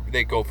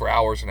 They go for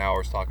hours and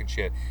hours talking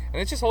shit,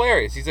 and it's just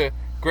hilarious. He's a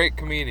great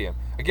comedian.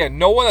 Again,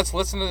 no one that's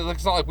listening to this,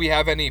 it's not like we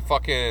have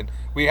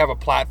a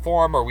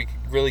platform or we can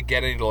really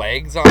get any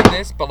legs on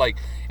this, but like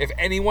if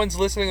anyone's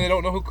listening and they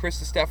don't know who Chris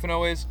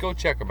DiStefano is, go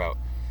check him out.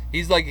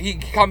 He's like, he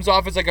comes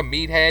off as like a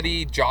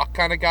meatheady jock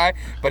kind of guy,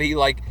 but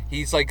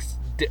he's like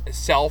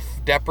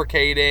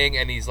self-deprecating,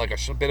 and he's like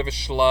a bit of a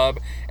schlub,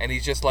 and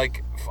he's just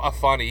like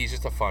he's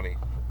just a funny,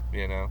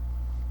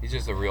 he's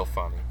just a real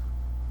funny.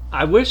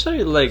 I wish I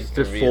like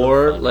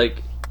before,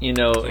 like, in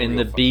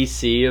the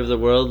BC of the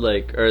world,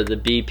 like, or the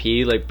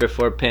BP, like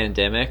before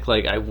pandemic,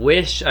 like I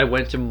wish I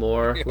went to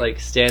more like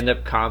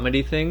stand-up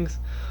comedy things.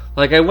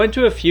 Like I went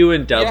to a few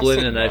in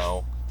Dublin, and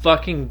I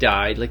fucking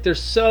died. Like they're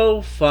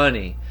so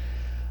funny.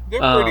 They're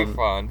pretty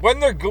fun.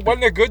 When they're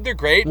good, they're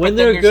great. When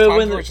they're good,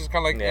 when it's just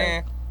kind of like,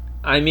 eh.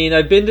 I mean,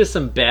 I've been to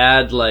some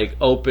bad, like,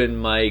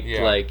 open mic,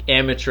 like,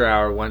 amateur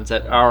hour ones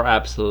that are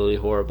absolutely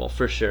horrible,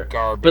 for sure.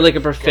 Garbage. But, like,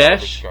 a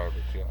profesh,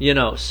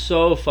 garbage,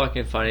 so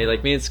fucking funny.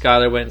 Like, me and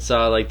Skylar went and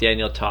saw, like,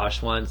 Daniel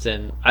Tosh once,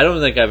 and I don't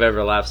think I've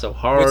ever laughed so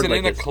hard. Was it like,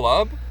 in a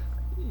club?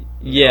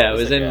 Yeah, it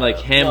was in, like,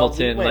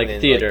 Hamilton,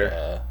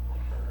 theater.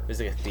 It was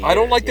like a theater. I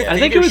don't like the theater shows.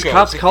 I think it was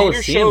Cops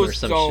Coliseum or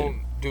some shit.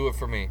 Don't do it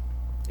for me.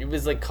 It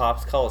was like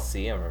Cops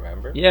Coliseum,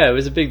 remember? Yeah, it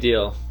was a big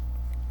deal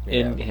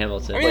in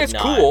Hamilton. I mean, it's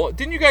cool.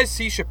 Didn't you guys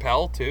see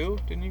Chappelle, too?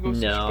 Didn't you go see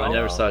Chappelle? No, I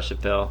never saw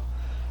Chappelle.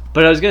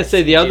 But I was going to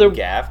say the other...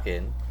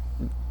 Gaffigan.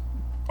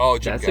 Oh,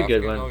 Jim That's Gaffigan. a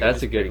good one.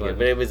 That's a good one.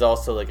 But it was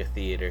also like a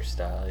theater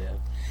style, yeah.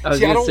 I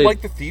don't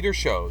like the theater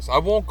shows. I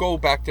won't go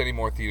back to any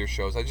more theater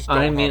shows. I just don't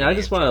I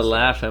just want to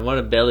laugh. I want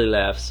to belly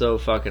laugh so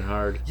fucking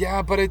hard.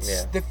 Yeah, but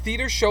the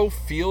theater show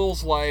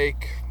feels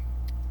like...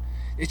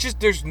 It's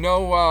just, there's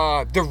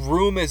no, the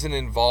room isn't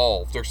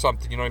involved or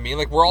something, you know what I mean?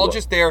 Like, we're all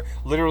just there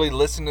literally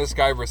listening to this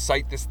guy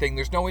recite this thing.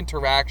 There's no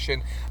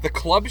interaction. The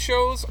club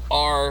shows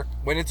are,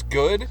 when it's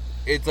good,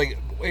 it's like,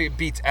 it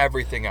beats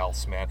everything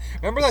else, man.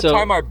 Remember that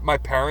time my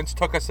parents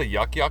took us to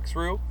Yuck Yuck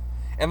through?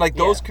 And, like,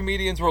 those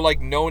comedians were, like,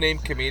 no-name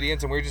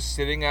comedians, and we were just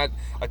sitting at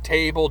a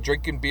table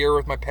drinking beer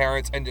with my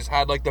parents and just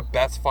had, like, the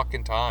best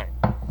fucking time,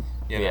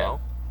 you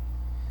know?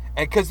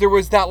 And because there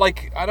was that,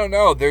 like, I don't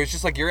know, there's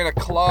just, like, you're in a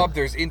club,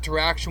 there's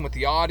interaction with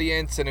the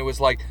audience, and it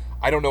was, like,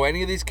 I don't know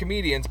any of these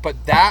comedians,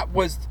 but that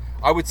was,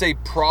 I would say,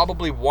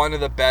 probably one of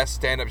the best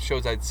stand-up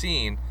shows I'd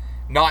seen,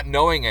 not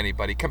knowing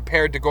anybody,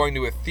 compared to going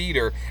to a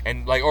theater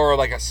and, like, or,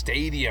 like, a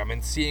stadium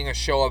and seeing a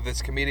show of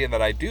this comedian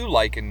that I do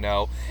like and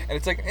know, and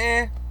it's like,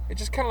 it's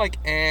just kind of like,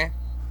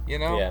 you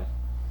know?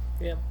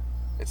 Yeah.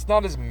 It's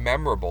not as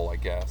memorable, I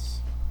guess.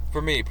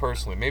 For me,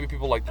 personally. Maybe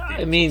people like the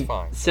theater, I mean,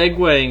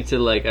 segueing to,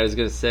 like, I was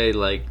going to say,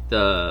 like,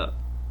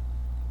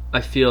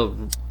 I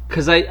feel...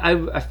 Because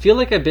I feel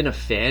like I've been a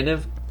fan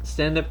of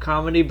stand-up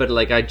comedy, but,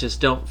 like, I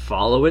just don't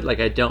follow it. Like,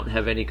 I don't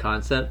have any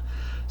concept.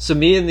 So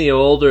me and the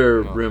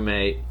older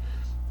roommate,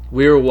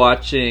 we were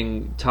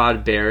watching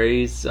Todd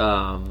Barry's,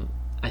 I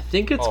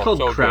think it's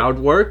called Crowd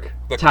Work.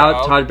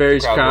 Todd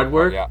Barry's Crowd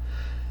Work.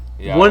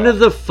 Yeah, one of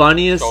the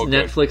funniest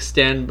Netflix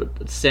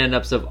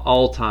stand-ups of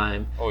all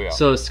time. Oh, yeah.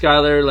 So,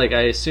 Skylar, like,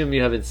 I assume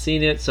you haven't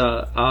seen it.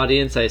 So,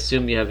 audience, I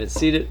assume you haven't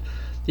seen it.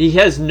 He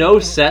has no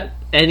set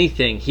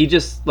anything. He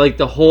just, like,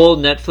 the whole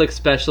Netflix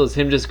special is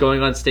him just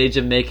going on stage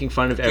and making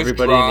fun of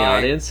everybody in the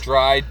audience.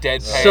 Dry,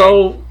 deadpan.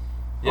 So,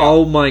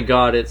 oh my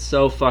god, it's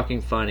so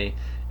fucking funny.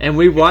 And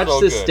we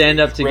watched this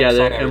stand-up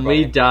together, and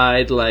we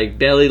died, like,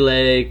 belly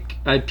leg,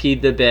 I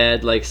peed the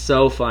bed, like,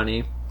 so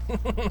funny.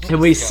 And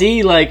we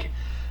see, like...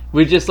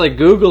 We just, like,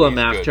 Google him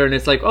after, and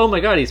it's like, oh my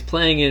god, he's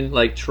playing in,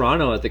 like,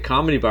 Toronto at the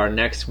Comedy Bar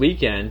next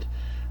weekend.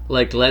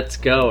 Like, let's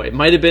go. It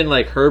might have been,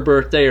 like, her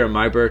birthday or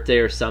my birthday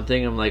or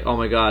something. I'm like, oh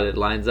my god, it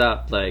lines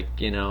up. Like,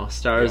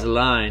 stars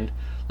aligned.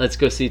 let's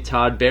go see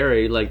Todd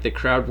Barry, like the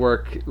crowd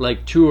work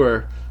like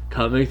tour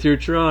coming through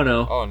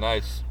Toronto. Oh,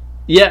 nice.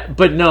 Yeah,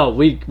 but no,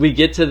 we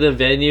get to the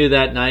venue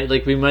that night,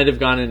 like we might have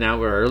gone an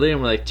hour early,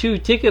 and we're like, 2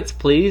 tickets,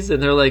 please,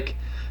 and they're like,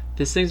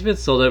 this thing's been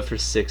sold out for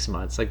 6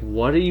 months. Like,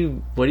 what are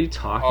you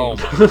talking Oh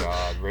about? my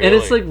god, really? And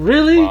it's like,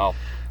 really? Wow.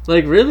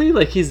 Like, really?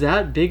 Like, he's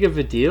that big of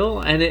a deal?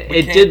 And it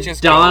Can't did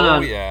just dawn go,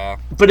 on... Yeah.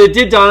 But it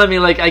did dawn on me,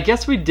 like, I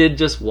guess we did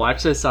just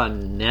watch this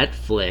on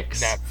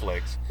Netflix.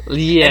 Netflix.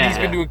 Yeah. And he's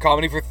been doing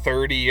comedy for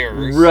 30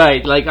 years.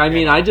 Right. Like, I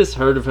mean, Yeah. I just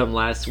heard of him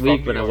last From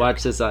week New when I York.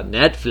 watched this on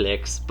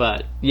Netflix.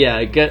 But, yeah,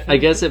 I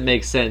guess it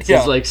makes sense. Yeah.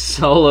 His, like,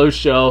 solo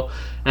show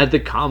at the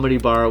Comedy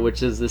Bar,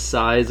 which is the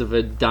size of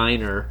a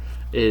diner,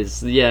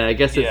 is... Yeah, I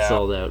guess it's Yeah.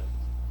 sold out.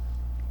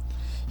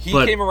 He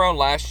But- came around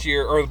last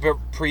year, or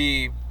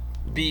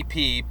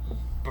pre-BP,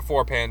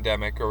 before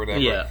pandemic or whatever.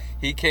 Yeah.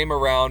 He came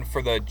around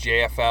for the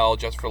JFL,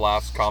 Just for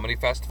Laughs Comedy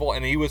Festival,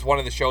 and he was one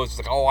of the shows. It's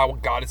like, oh, I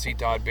got to see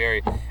Todd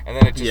Barry, and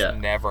then it just Yeah.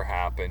 never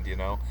happened. You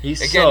know.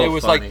 He's Again, so it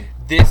was funny.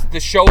 like the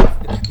show,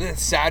 the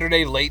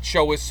Saturday late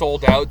show was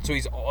sold out, so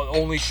he's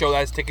only show that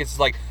has tickets is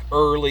like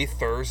early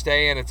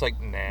Thursday, and it's like,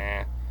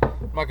 nah.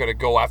 I'm not gonna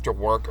go after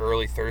work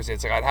early Thursday.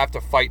 It's like I'd have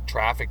to fight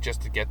traffic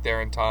just to get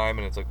there in time,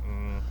 and it's like,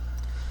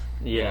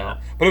 Yeah. you know.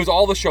 But it was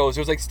all the shows.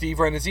 It was like Steve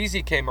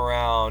Renazizi came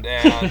around,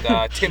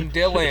 and Tim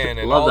Dillon,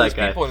 and Love all that these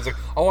guy. people. And it's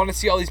like, I want to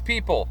see all these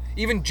people.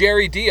 Even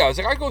Jerry D. I was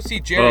like, I go see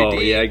Jerry Oh,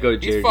 D. yeah, I go He's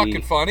Jerry fucking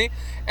D. funny.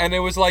 And it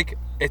was like,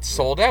 it's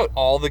sold out.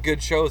 All the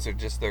good shows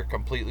they're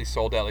completely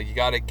sold out. Like, you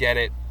got to get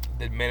it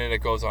the minute it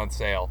goes on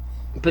sale.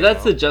 But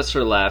that's the Just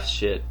for Laughs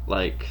shit.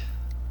 Like,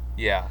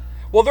 Yeah.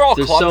 Well, they're all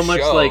There's club so much,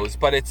 shows, like-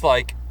 but it's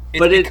like, it's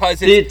but because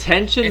the it's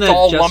attention it's that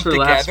all Just lumped for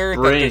Laughs together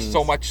that brings. there's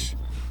so much.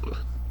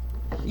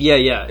 Yeah.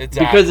 Exactly.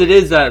 Because it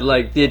is that,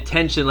 like, the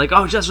attention, like,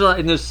 oh, Just for Laughs,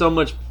 and there's so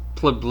much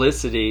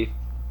publicity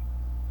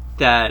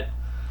that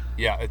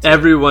Yeah, it's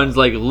everyone's,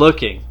 like,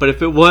 looking. But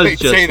if it was Wait,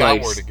 just, say that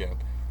like, word again.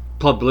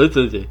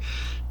 publicity.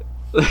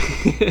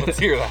 Let's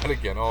hear that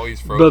again. Oh,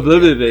 he's frozen.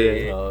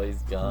 Publicity. Oh,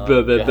 he's gone.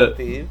 But- Got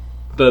these.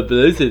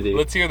 Publicity.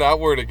 Let's hear that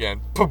word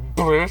again.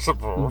 Publicity.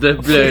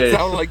 The- You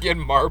sound like you had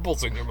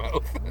marbles in your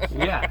mouth.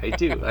 Yeah, I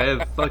do. I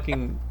have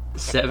fucking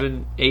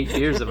 7, 8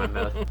 beers in my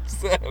mouth.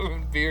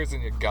 7 beers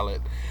in your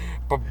gullet.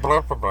 But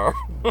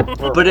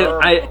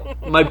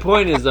my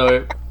point is,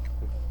 though,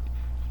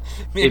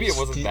 Maybe It's it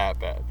wasn't that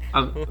bad.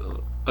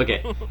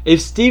 okay,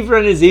 if Steve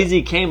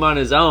Renazizi came on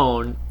his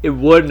own, it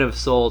wouldn't have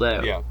sold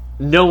out. Yeah.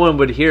 No one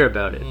would hear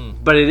about it.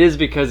 But it is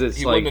because it's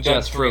He like wouldn't have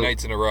done just 3 for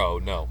nights in a row.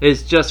 No.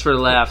 it's just for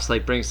laughs.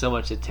 Like, brings so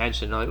much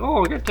attention. Like,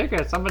 oh, get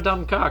tickets. I'm a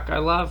dumb cock. I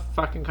love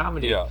fucking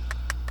comedy. Yeah.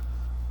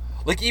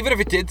 Like, even if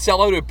it did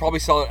sell out, it would probably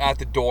sell out at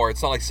the door.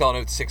 It's not like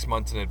selling out 6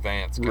 months in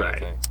advance kind Right. of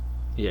thing.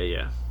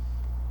 Yeah.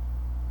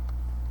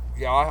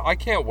 Yeah, I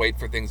can't wait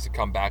for things to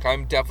come back.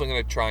 I'm definitely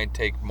going to try and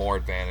take more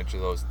advantage of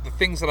those. The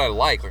things that I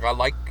like. Like, I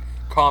like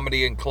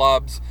comedy in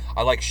clubs.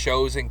 I like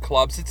shows in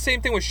clubs. It's the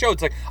same thing with shows.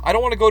 It's like, I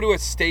don't want to go to a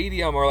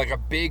stadium or, like, a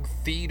big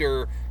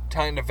theater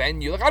kind of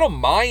venue. Like, I don't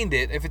mind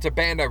it if it's a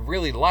band I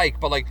really like.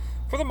 But, like,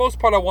 for the most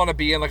part, I want to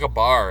be in, like, a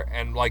bar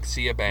and, like,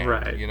 see a band,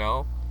 Right. you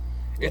know?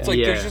 It's Yeah.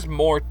 like, there's Yeah. just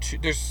more to...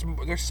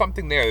 There's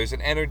something there. There's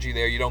an energy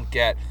there you don't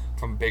get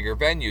from bigger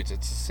venues.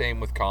 It's the same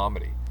with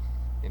comedy.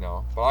 You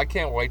know, but I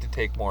can't wait to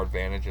take more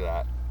advantage of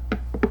that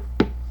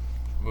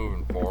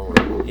moving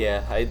forward.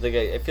 Yeah, I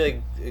feel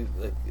like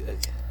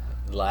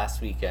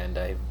last weekend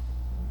I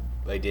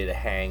did a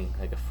hang,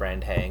 like a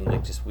friend hang,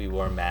 like just we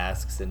wore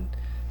masks and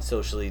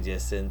socially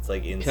distanced,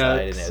 like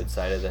inside Cuts. and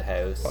outside of the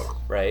house,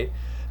 right?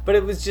 But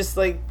it was just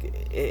like,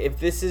 if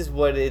this is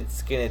what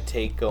it's gonna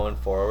take going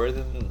forward,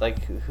 then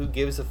like who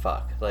gives a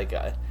fuck? Like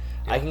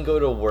I can go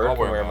to work I'll and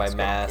wear a wear my mask, I don't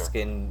mask,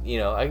 care.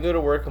 and I can go to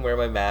work and wear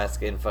my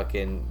mask and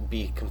fucking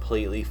be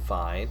completely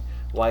fine.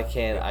 Why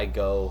can't I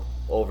go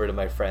over to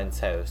my friend's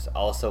house,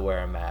 also wear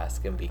a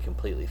mask, and be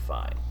completely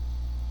fine?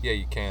 Yeah,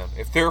 you can.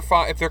 If they're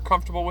if they're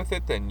comfortable with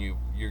it, then you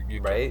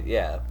can. Right?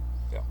 Yeah.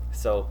 Yeah.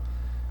 So,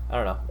 I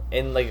don't know.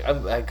 And like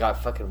I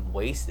got fucking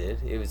wasted.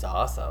 It was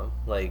awesome.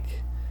 Like,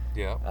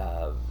 Yeah.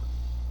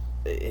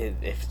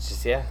 if it's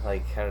just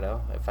like I don't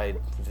know if I.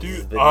 This is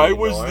Dude, the I new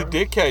was norm. the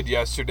dickhead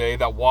yesterday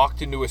that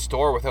walked into a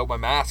store without my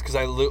mask because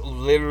I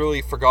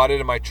literally forgot it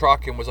in my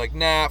truck and was like,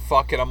 nah,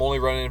 fuck it, I'm only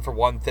running in for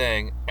one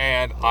thing,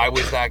 and I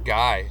was that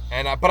guy.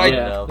 And Yeah,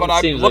 it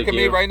I seems look like at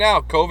me you. right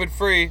now, COVID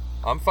free,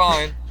 I'm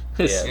fine.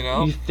 Yeah. You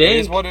know, You it think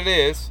is what it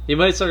is, you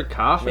might start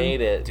coughing?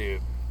 Made it.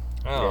 dude.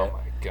 Oh Yeah. my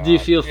god. Do you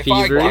feel if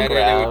fever? I get it,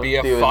 it would be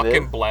a Doing fucking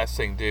this.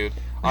 blessing, dude.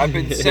 I've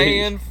been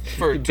saying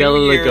for 2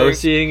 Bela years,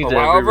 Lugosiing or to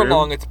every however room?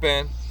 long it's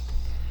been.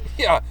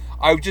 Yeah,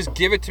 I would just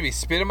give it to me,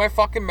 spit in my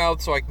fucking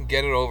mouth so I can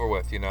get it over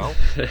with, you know?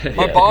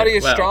 My Yeah. body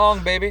is Wow. strong,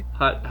 baby,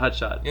 Hot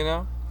shot. you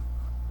know?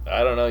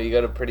 I don't know. You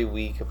got a pretty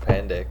weak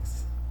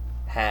appendix.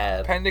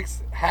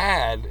 Appendix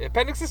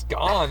is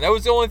gone. That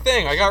was the only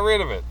thing. I got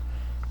rid of it.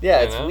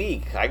 Yeah, You it's know?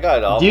 weak. I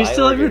got all. Do you my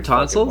still have your organs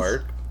fucking tonsils?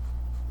 work.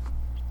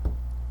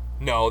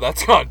 No,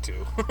 that's gone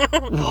too.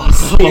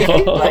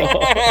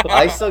 Like,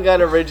 I still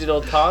got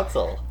original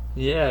tonsil.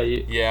 Yeah.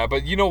 Yeah,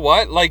 but you know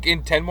what? Like,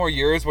 in 10 more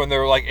years, when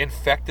they're, like,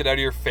 infected out of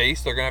your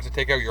face, they're gonna have to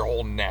take out your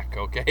whole neck,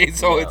 okay?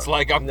 So it's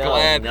like, I'm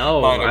glad No,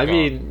 mine are I gone.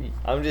 mean,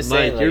 I'm just Mike,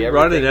 saying, like, you're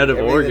running out of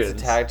everything organs.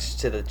 that's attached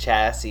to the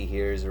chassis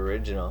here is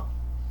original.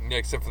 Yeah,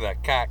 except for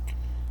that cack.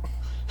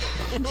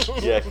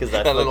 Yeah, because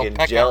I That little fucking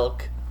peck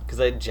jelk. Because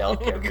I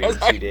jelk every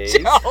 'Cause I 2 days.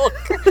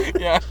 jelk.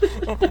 Yeah,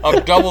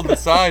 I've doubled the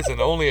size in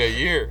only a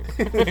year.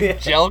 Yeah.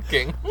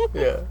 Jelking.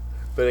 Yeah,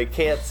 but I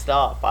can't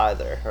stop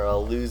either, or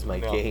I'll lose my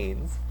No.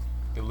 gains.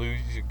 You lose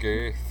your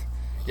girth.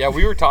 Yeah,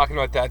 we were talking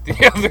about that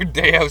the other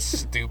day, how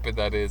stupid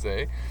that is,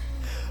 eh?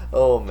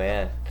 Oh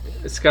man,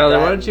 Skylar,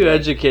 why don't you That-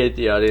 educate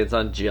the audience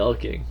on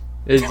jelking?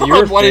 It's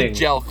your What thing. is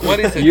jelk? What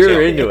is a You're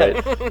jelk? into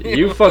it.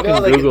 You fucking no,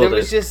 like there Googled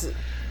was it. just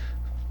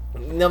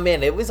no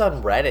man. It was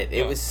on Reddit.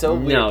 It was so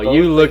weird. No, Both,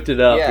 you like- looked it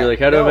up. yeah, You're like,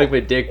 how do I no, make my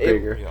dick it-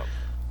 bigger? Yeah.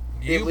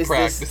 It You was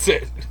practice this-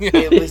 it.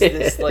 It was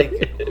this like,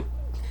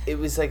 it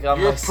was like on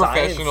You're my a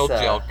professional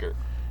science, jelker.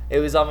 It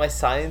was on my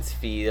science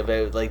feed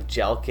about like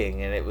jelking,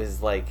 and it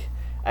was like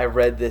I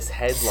read this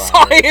headline. and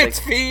Science it's,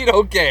 like, feed?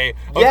 Okay.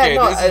 Yeah, Okay,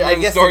 no, this is I where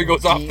the guess story the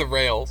goes off deep- the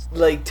rails.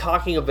 like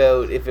talking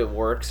about if it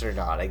works or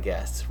not, I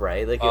guess,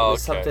 right? Like it Oh,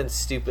 was okay. something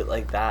stupid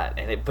like that,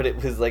 but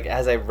it was like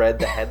as I read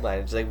the headline,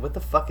 it's like, what the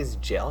fuck is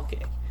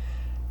jelking?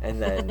 And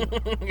then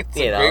It's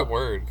you a know. great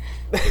word.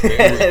 and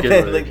good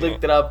then word, like yeah.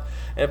 looked it up,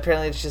 and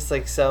apparently it's just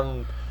like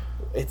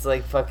it's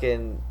like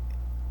fucking,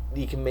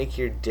 you can make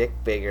your dick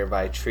bigger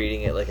by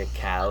treating it like a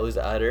cow's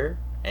udder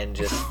and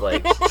just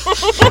like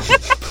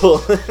pull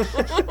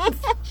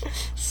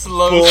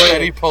Slow, Pull it.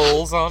 steady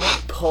pulls on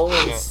it. pull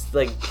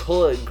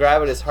it,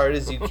 grab it as hard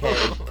as you can,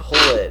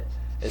 pull it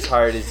as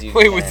hard as you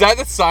Wait, can. was that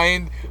the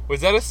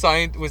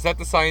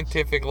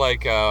scientific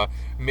like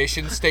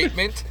mission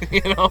statement?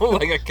 You know,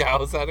 like a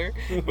cow's udder?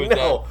 Was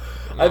No,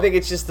 that- I think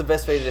it's just the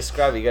best way to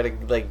describe it. You gotta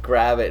like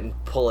grab it and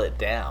pull it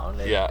down.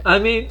 And, Yeah. I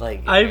mean,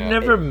 Like, I've yeah.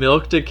 never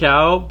milked a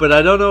cow, but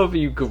I don't know if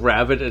you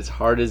grab it as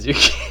hard as you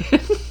can.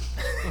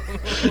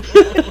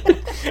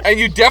 And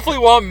you definitely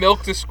want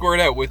milk to squirt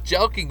out. With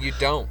jelking, you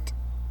don't.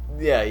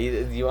 yeah.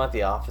 You want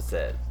the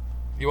opposite.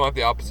 You want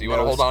the opposite. You No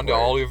want to hold on to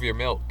squirt. all of your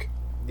milk.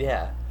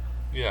 Yeah.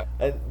 Yeah.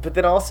 But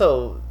then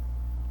also,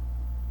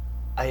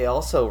 I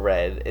also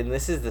read, and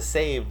this is the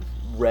same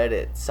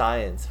Reddit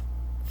science.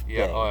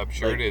 Yeah. thing. Oh, I'm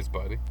sure Like, it is,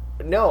 buddy.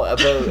 No,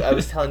 about I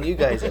was telling you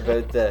guys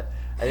about the.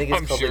 I think it's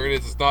I'm called sure the it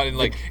is. It's not in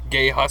like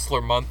Gay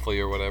Hustler Monthly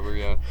or whatever.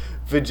 Yeah.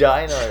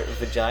 vaginal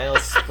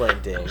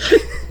splinting.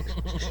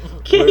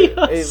 Gay It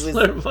was-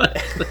 hustler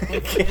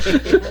monthly.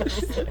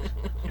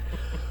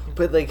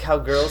 But like how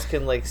girls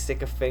can like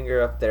stick a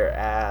finger up their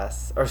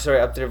ass, or sorry,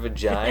 up their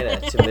vagina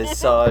to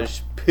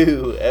massage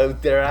poo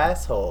out their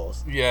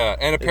assholes. Yeah,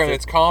 and apparently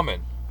Is it's it-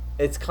 common.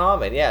 It's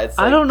common, yeah. It's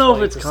I like don't know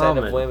if it's 20%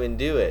 common. of women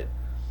do it.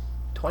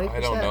 20% I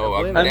don't know. of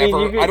I've women. I mean,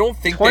 never. I don't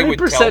think they would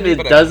tell 20% me, it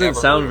but I've doesn't never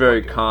sound heard very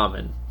of it.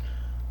 common.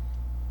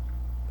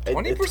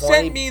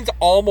 20% means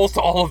almost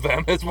all of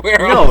them is where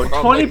No, I'm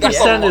from. Like, that's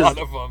 20% a lot is-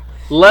 of them.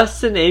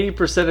 Less than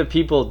 80% of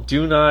people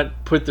do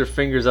not put their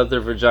fingers up their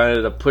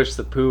vagina to push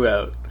the poo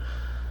out.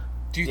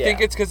 Do you Yeah.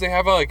 think it's because they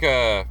have like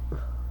a,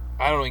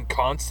 I don't know,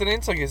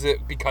 incontinence? Like, is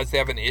it because they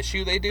have an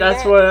issue they do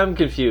That's that? why I'm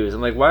confused.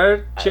 I'm like, why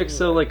are chicks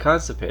so like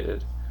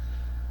constipated?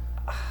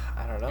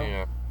 I don't know.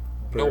 Yeah.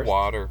 No Birth.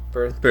 water.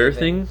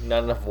 Birthing?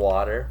 Not enough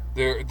water.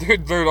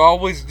 They're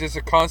always just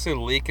a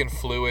constant leaking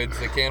fluids.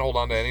 They can't hold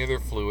on to any of their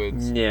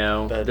fluids.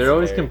 No, That's they're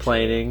always very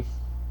complaining.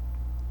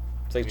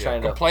 It's like Yeah,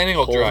 trying complaining to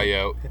will hold- dry you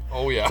out.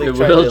 Oh yeah. It's like It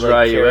trying will to,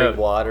 dry you carry out.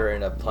 water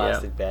in a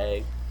plastic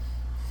bag.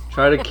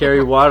 Try to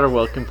carry water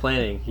while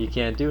complaining. You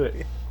can't do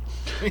it.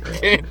 You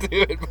can't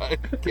do it, but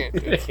you can't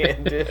do You it.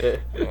 can't do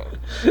it.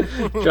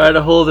 Yeah. Try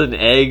to hold an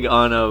egg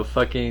on a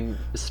fucking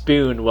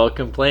spoon while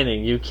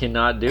complaining. You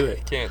cannot do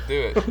it. Can't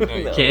do it. No,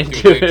 you No. Can't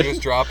do do it. They're it.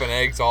 just dropping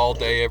eggs all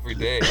day, every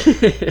day.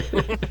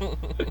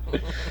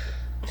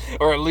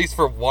 Or at least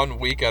for 1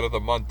 week out of the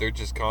month, they're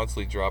just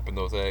constantly dropping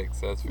those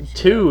eggs. That's for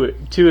sure.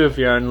 Two if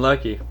you're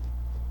unlucky.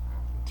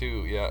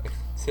 Two, yeah,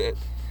 that's it.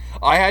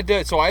 I had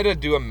to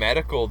do a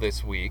medical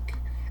this week,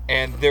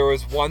 and there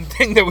was one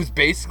thing that was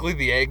basically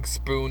the egg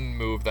spoon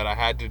move that I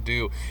had to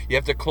do. You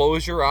have to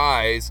close your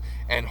eyes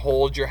and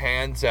hold your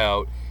hands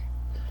out,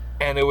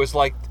 and it was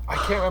like, I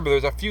can't remember, there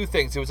was a few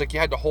things. It was like you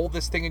had to hold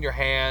this thing in your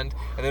hand,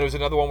 and then there was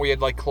another one where you had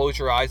to like close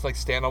your eyes, like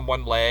stand on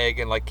one leg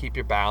and like keep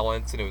your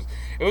balance, and it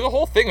was a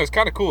whole thing. It was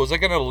kind of cool. It was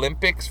like an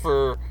Olympics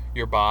for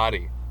your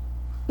body.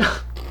 I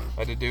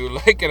had to do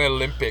like an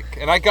Olympic,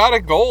 and I got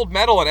a gold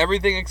medal and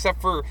everything except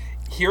for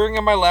hearing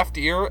in my left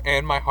ear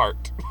and my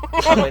heart.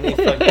 How many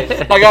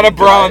fucking? I got a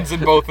bronze in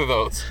both of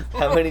those.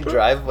 How many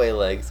driveway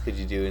legs could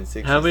you do in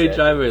 60 How many seconds?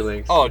 driveway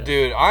links? Oh,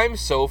 dude, I'm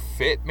so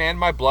fit, man.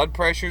 My blood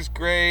pressure's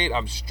great.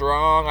 I'm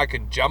strong. I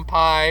can jump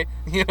high.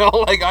 You know,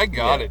 like I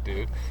got Yeah. it,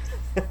 dude.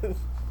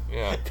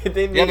 Yeah, Did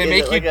they make, Yeah, they is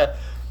make it you- like a?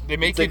 they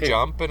make It's you like a-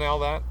 jump and all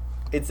that.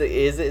 It's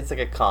like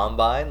a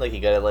combine. Like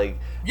you gotta like.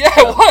 Yeah,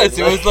 it was.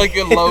 It Like- was like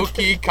a low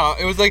key.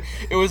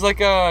 It was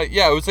like a.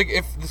 Yeah, it was like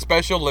if the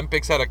Special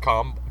Olympics had a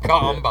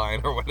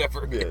combine or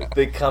whatever. Yeah.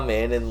 They come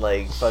in and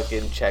like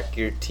fucking check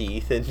your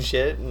teeth and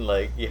shit, and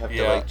like you have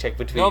to like check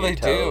between your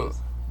toes.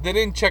 Do. They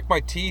didn't check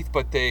my teeth,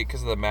 but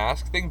because of the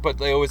mask thing. But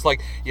they always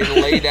like you had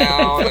to lay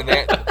down, and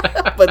they.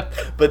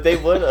 But they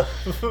would have.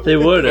 They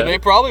would have. They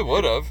probably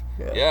would have.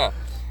 Yeah.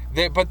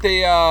 They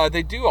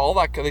do all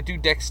that. They do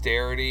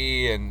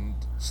dexterity and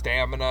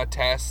stamina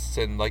tests,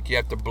 and like you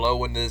have to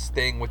blow into this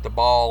thing with the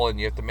ball, and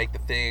you have to make the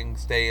thing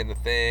stay in the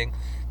thing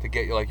to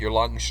get like your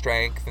lung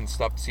strength and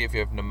stuff to see if you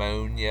have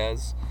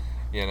pneumonias,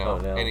 any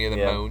of the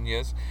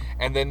pneumonias.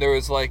 And then there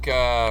was like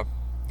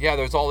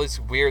there's all this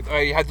weird.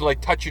 You had to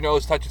like touch your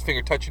nose, touch your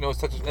finger, touch your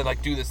nose, and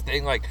like do this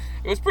thing. Like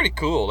it was pretty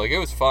cool. Like it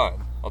was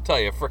fun. I'll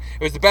tell you.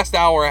 It was the best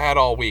hour I had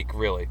all week,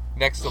 really.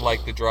 Next to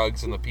like the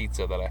drugs and the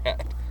pizza that I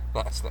had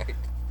last night.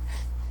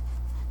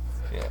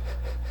 Yeah.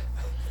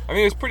 I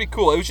mean, it was pretty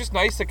cool. It was just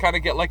nice to kind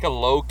of get like a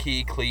low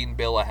key, clean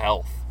bill of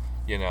health.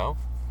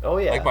 Oh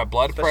yeah. Like my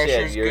blood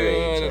pressure's good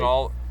age, and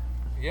all.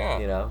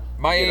 Yeah.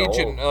 My age old.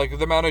 And like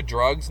the amount of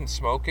drugs and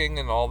smoking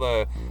and all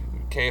the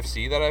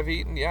KFC that I've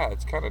eaten. Yeah,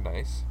 it's kind of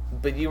nice.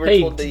 But you were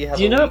told that you have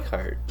a weak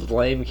heart.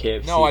 Blame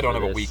KFC. No, I don't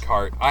have a weak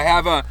heart. I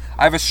have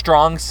a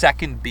strong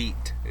second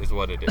beat, is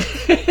what it is.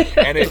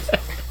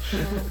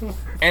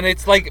 And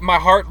it's like my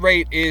heart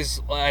rate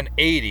is an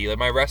 80. Like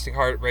my resting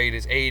heart rate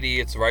is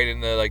 80. It's right in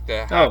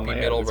the happy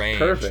middle range.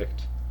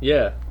 Perfect.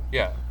 Yeah.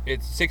 Yeah.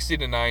 It's 60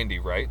 to 90,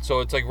 right? So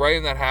it's like right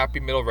in that happy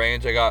middle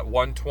range. I got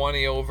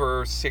 120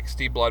 over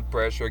 60 blood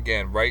pressure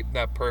again, right in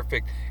that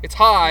perfect. It's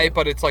high,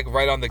 but it's like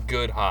right on the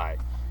good high.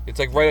 It's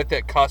like right at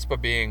that cusp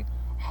of being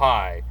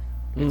high.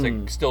 It's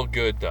like still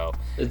good though.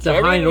 It's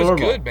a high normal.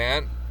 Was good,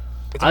 man.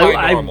 It's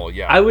high normal,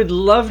 yeah. I would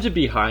love to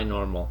be high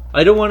normal.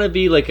 I don't want to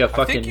be like a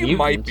fucking mutant. I think you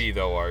might be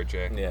though,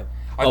 RJ. Yeah.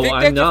 I think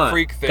that's I'm not. A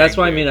freak thing. That's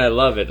why I mean I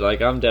love it.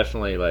 Like I'm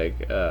definitely like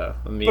a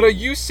mutant. But are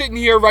you sitting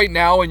here right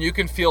now and you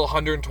can feel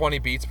 120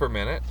 beats per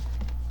minute?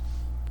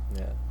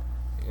 Yeah.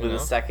 With a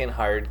second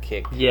hard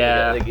kick.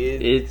 Yeah. Like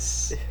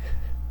it's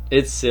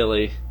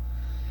silly.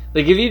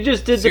 Like if you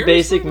just did the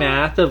basic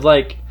math of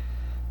like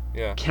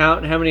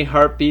count how many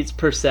heartbeats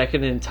per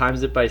second and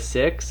times it by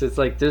 6, it's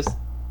like there's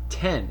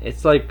 10.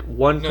 It's like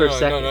 1 per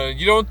second. No.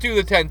 You don't do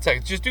the 10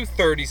 seconds. Just do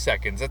 30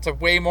 seconds. That's a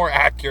way more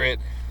accurate.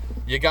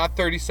 You got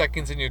 30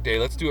 seconds in your day.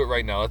 Let's do it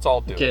right now. Let's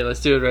all do it. Okay,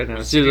 let's do it right now.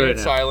 Let's do it right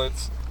now.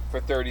 Silence for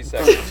 30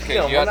 seconds. Okay,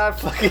 no, we're not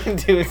fucking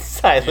doing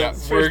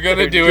silence. Yeah, we're going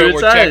to do it.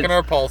 We're checking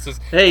our pulses.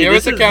 Hey, give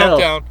us a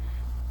countdown. Health.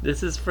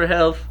 This is for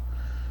health.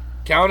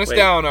 Count us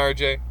down,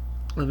 RJ.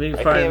 Let me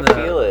I find can't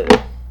feel it.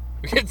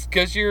 It's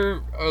because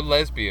you're a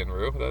lesbian,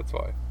 Rue. That's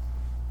why.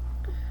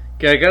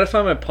 Okay, I gotta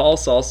find my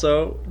pulse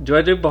also. Do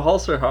I do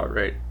pulse or heart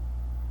rate?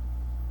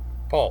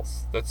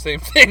 Pulse. That's the same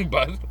thing,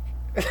 bud.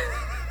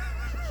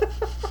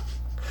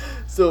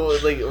 So,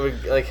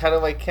 like, how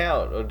do I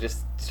count? Or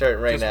just start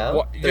right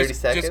now? 30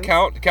 seconds? Just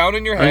count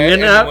in your head,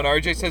 and then when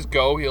RJ says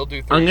go, he'll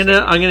do 30 seconds.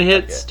 I'm gonna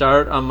hit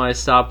start on my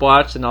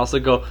stopwatch and also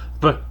go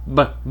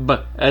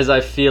as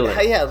I feel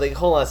it. Yeah, like,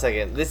 hold on a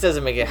second. This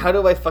doesn't make it. How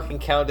do I fucking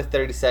count to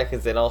 30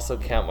 seconds and also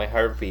count my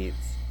heartbeats?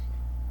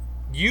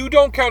 You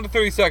don't count to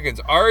 30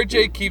 seconds.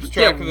 RJ keeps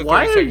track of the 30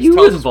 why seconds. are you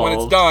Tells involved? us when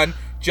it's done.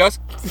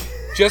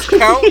 Just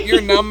count your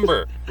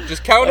number.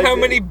 Just count how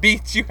many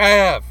beats you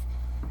have.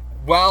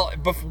 Well,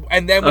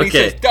 and then when he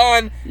says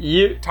done,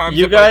 you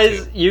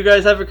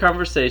guys have a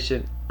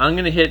conversation. I'm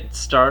gonna hit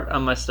start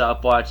on my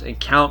stopwatch and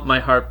count my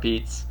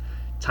heartbeats,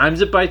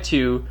 times it by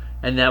 2,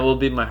 and that will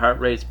be my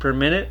heart rates per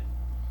minute.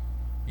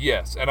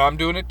 Yes, and I'm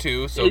doing it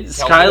too. So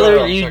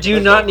Skylar, you do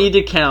not need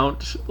to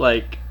count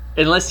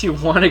unless you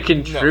want to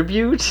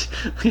contribute.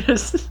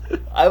 Yes.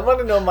 I want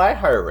to know my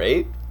heart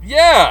rate.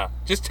 Yeah,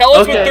 just tell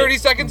us when 30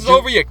 seconds is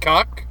over, you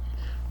cuck.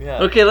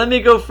 Yeah. Okay, let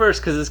me go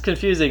first because it's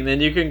confusing.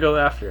 Then you can go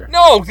after.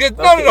 No. We're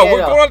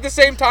going at the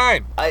same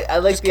time. I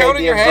like just the count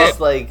idea in your of head.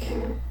 just like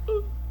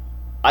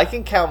I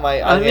can count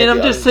my.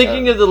 I'm just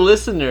thinking of the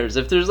listeners.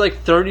 If there's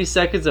 30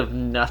 seconds of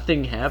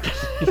nothing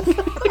happening,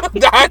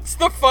 that's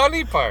the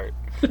funny part.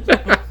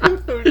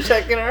 We're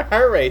checking our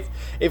heart rates.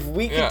 If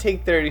we can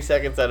take 30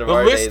 seconds out of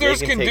our day, they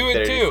can take do it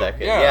 30 too.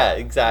 seconds. Yeah,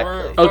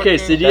 exactly. Okay,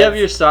 so do you have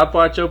your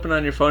stopwatch open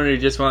on your phone, or do you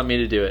just want me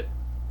to do it?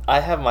 I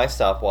have my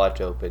stopwatch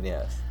open.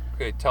 Yes.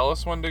 Okay, tell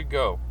us when to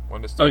go.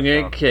 When to start.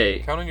 Okay.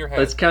 Count in your head.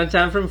 Let's count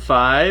down from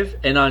 5,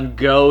 and on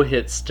go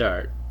hit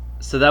start.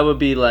 So that would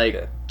be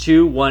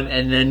 2, 1,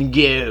 and then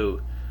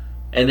go.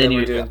 And then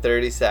we're doing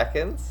 30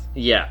 seconds?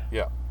 Yeah.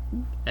 Yeah.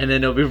 And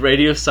then it'll be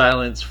radio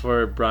silence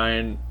for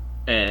Brian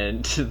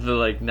and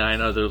the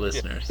 9 other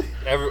listeners.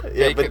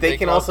 But they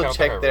can also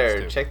check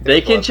their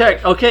They can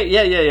check. Okay,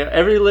 yeah.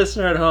 Every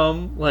listener at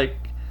home,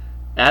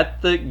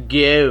 at the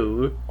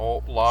go.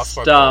 Oh, lost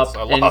stop. My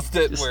pulse. I lost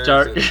it.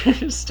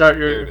 Where start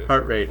your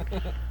heart rate.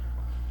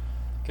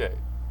 Okay.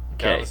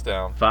 Count us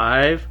down.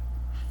 5,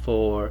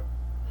 4,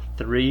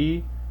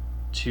 3,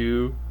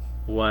 2,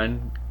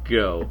 1,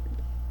 go.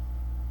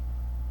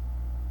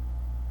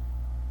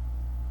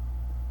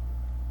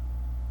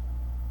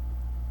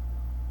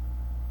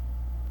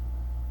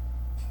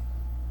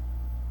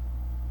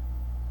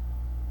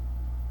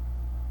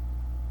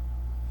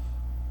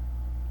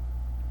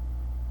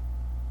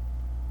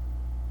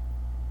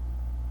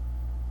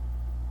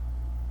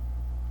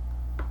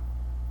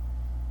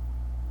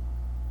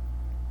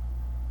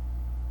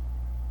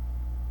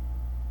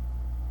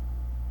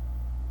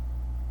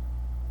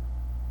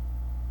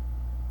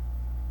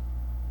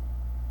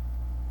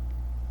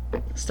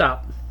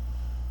 Stop.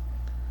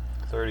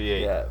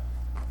 38. Yeah.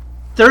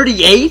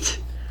 38?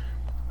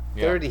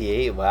 Yeah.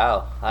 38.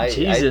 Wow. I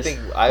Jesus. think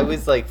I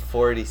was like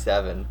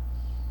 47.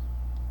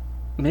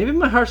 Maybe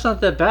my heart's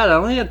not that bad. I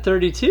only had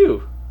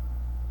 32.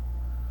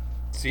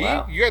 See?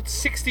 Wow. You got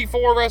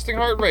 64 resting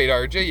heart rate,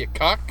 RJ, you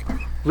cuck.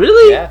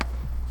 Really? Yeah.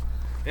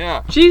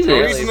 Yeah. Jesus. The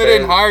Really, reason they but-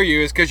 didn't hire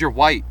you is because you're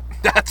white.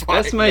 That's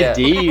why. That's my Yeah.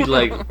 D,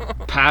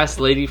 like, past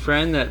lady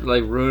friend that,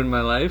 like, ruined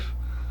my life.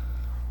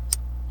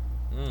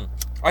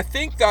 I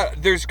think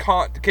that there's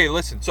okay,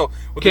 listen. So,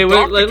 what Okay, the wait,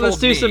 doctor let's told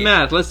do me, some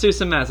math. Let's do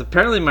some math.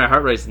 Apparently my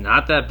heart rate's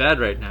not that bad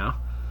right now.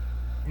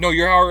 No,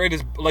 your heart rate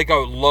is like a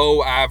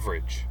low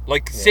average.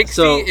 Like 60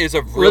 So, is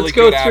a really let's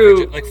go good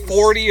through- average. Like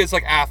 40 is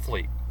like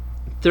athlete.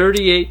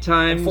 38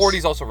 times... And 40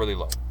 is also really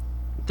low.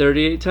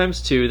 38 times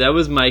 2. That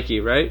was Mikey,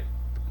 right?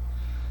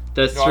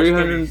 That's No, it's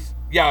 300... 30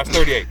 yeah, it's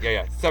 38.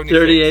 Yeah. 76.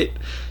 38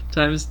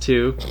 times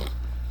 2.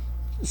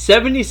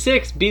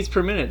 76 beats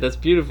per minute. That's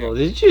beautiful.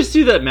 Did you just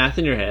do that math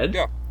in your head?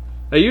 Yeah.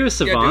 Are you a Yeah,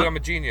 savant? dude, I'm a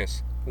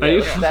genius. Are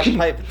you that fucking-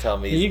 pipe would tell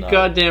me he's you not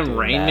goddamn doing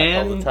Rain math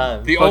all Man? the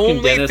time. The Fucking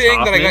only Dennis thing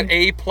that I Hoffman? got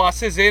A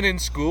pluses in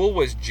school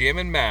was gym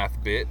and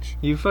math, bitch.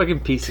 You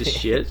fucking piece of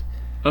shit.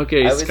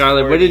 Okay, I was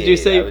Skylar, what did you 48.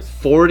 say? I was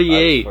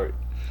 48.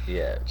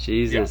 Yeah.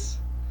 Jesus.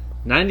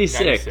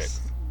 96.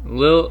 96.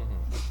 Lil.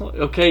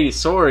 Okay,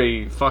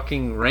 sorry,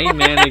 fucking Rain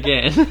Man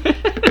again.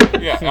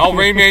 Yeah, I'll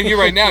Rain Man you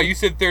right now. You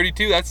said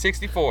 32, that's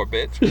 64,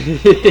 bitch.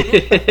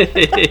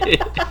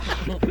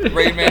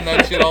 Rain Man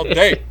that shit all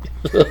day.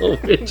 Little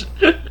bitch.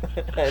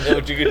 I know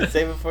what you're going to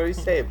say before you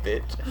say it,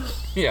 bitch.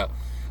 Yeah.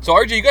 So,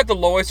 RJ, you got the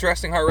lowest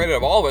resting heart rate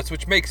of all of us,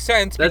 which makes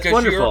sense That's because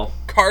wonderful.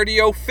 you're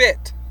cardio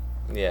fit.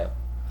 Yeah.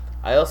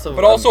 I also,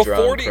 But also I'm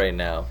drunk 40 right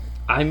now.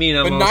 I mean,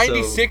 I'm But also...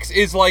 96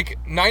 is like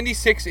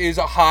 96 is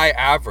a high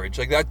average.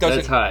 Like that doesn't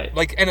That's high.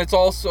 like, and it's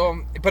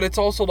also, but it's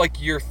also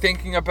like you're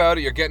thinking about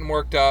it, you're getting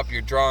worked up,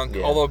 you're drunk.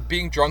 Yeah. Although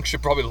being drunk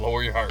should probably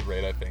lower your heart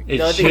rate. I think. It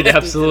No, I think should it speeds it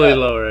absolutely up.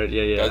 lower it.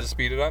 Yeah, Does yeah. it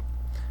speed it up?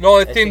 No,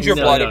 it I thins think your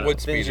so. blood. No, It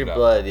would speed Thins it your up.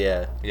 blood,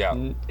 yeah.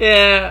 Yeah.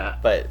 Yeah.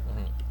 But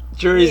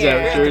Jury's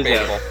Yeah. out. Jury's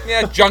Debatable. out.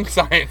 Yeah, junk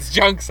science.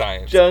 Junk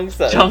science. junk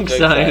science. Junk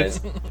science.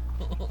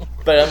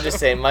 But I'm just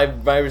saying, my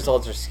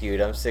results are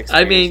skewed. I'm 6.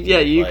 I mean, yeah,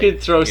 you like,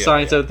 could throw yeah,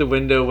 science yeah. out the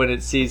window when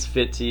it sees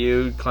fit to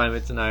you.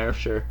 Climate denier,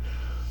 sure.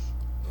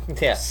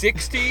 Yeah.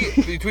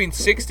 60 between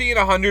 60 and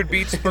 100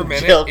 beats per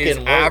minute Joking is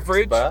works,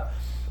 average. bruh.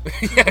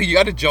 Yeah, you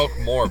got to joke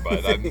more,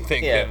 bud. I'm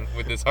thinking Yeah.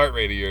 with this heart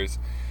rate of yours,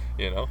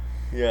 you know.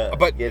 Yeah.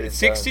 But get it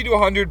 60 done. to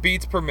 100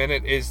 beats per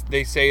minute is,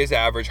 they say, is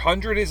average.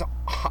 100 is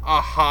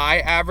a high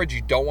average.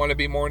 You don't want to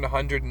be more than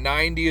 100.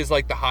 90 is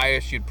like the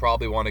highest you'd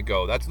probably want to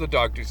go. That's what the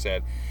doctor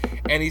said.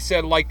 And he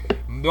said, like,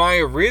 my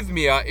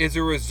arrhythmia is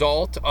a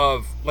result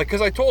of, like,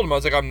 because I told him, I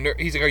was like,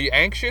 he's like, are you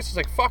anxious? He's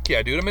like, fuck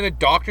yeah, dude. I'm in a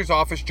doctor's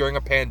office during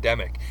a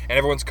pandemic and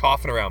everyone's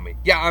coughing around me.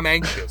 Yeah, I'm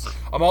anxious.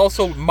 I'm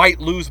also might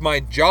lose my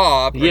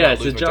job. Or Yeah, not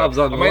it's lose the my job's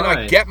job. on the I might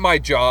line. not get my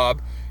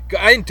job.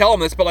 I didn't tell him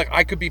this, but like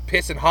I could be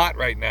pissing hot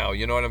right now.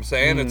 You know what I'm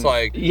saying? It's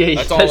like Yeah,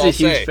 that's all that's I'll a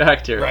huge say,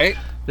 factor. right?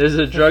 There's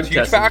a drug Huge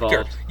test factor.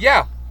 involved.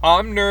 Yeah,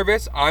 I'm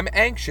nervous. I'm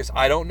anxious.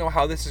 I don't know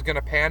how this is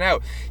gonna pan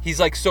out. He's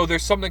like, so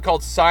there's something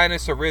called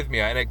sinus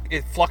arrhythmia, and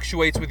it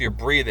fluctuates with your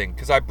breathing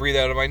because I breathe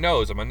out of my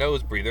nose. I'm a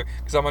nose breather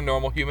because I'm a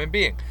normal human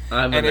being.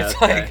 I'm and a it's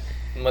mouth like.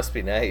 guy. Must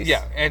be nice.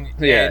 Yeah, and,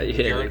 Yeah, and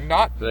yeah. you're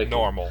not Like,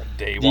 normal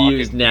day Do you walking.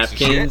 use piece of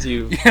napkins, shit.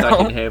 you know?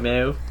 fucking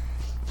homo?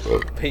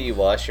 But you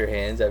wash your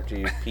hands after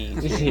you pee.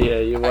 Yeah,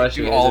 you I wash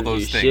do your all hands after those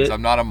you things. shit.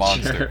 I'm not a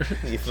monster.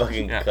 You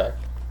fucking Yeah. cuck.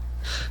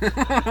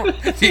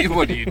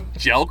 What do you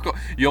jelk?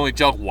 You only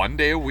jelk one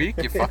day a week,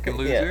 you fucking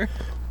loser.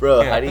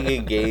 Bro, Yeah. how do you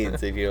get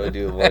gains if you only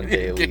do it one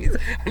day a week?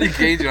 How do you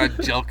gauge you're not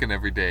jelking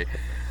every day?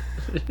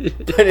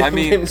 But it, I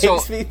mean, it makes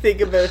so- me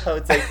think about how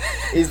it's like,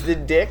 is the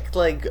dick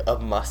like a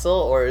muscle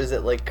or is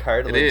it like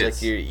cartilage, It is.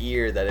 like your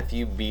ear, that if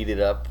you beat it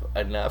up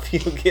enough,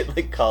 you'll get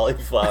like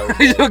cauliflower?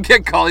 You'll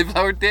get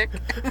cauliflower dick.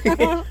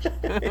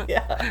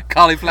 Yeah.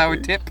 Cauliflower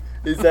tip.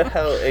 Is that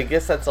how? I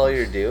guess that's all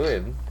you're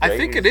doing. I right?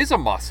 think it is a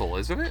muscle,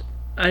 isn't it?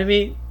 I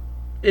mean,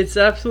 it's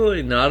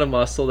absolutely not a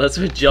muscle. That's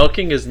what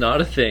jelking is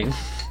not a thing.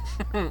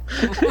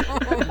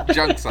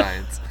 Junk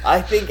science.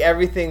 I think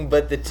everything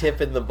but the tip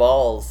and the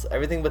balls,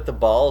 everything but the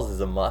balls is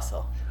a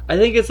muscle. I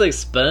think it's like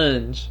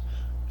sponge.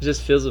 It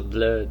just fills with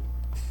blood.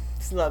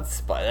 It's not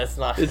sponge. That's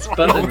not. It's I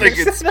don't sponge. think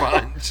it's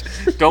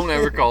sponge. Don't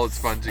ever call it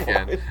sponge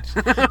again.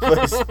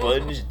 But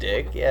sponge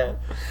dick, yeah.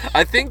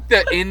 I think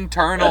the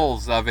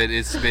internals of it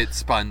is a bit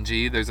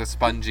spongy. There's a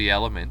spongy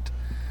element.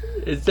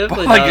 It's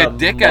definitely Like not a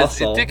dick,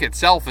 muscle. a dick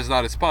itself is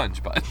not a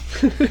sponge, but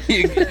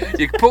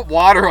you put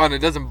water on it,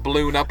 doesn't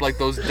balloon up like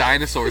those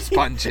dinosaur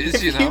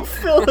sponges, you If know. you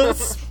fill a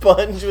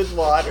sponge with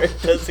water,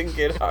 it doesn't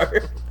get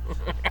hard.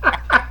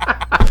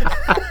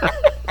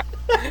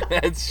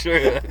 That's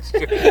true. That's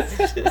true.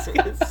 It just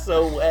gets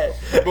so wet.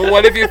 But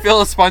what if you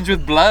fill a sponge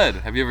with blood?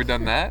 Have you ever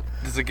done that?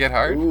 Does it get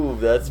hard? Ooh,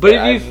 that's. But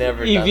bad. if I've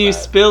never you done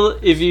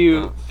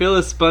that. fill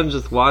a sponge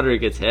with water, it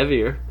gets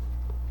heavier.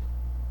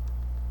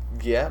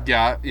 Yeah.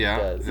 Yeah,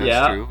 does.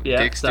 that's true.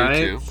 Yeah, Dicks do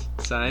too.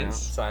 Science.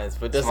 Science,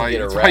 but it That's doesn't why, get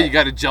that's erect. why you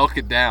got to jelk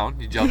it down.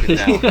 You jelk it You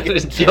down. gotta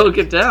joke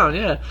it down,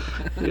 yeah.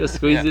 You gotta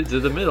squeeze Yeah. it to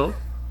the middle.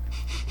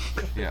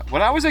 Yeah.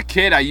 When I was a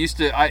kid, my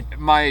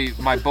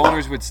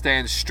boners would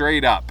stand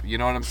straight up. You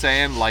know what I'm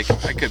saying? Like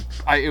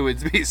it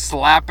would be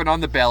slapping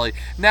on the belly.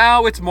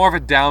 Now it's more of a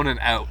down and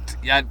out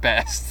at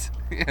best.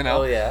 You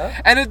know? Oh,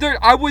 yeah? And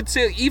I would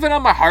say, even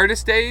on my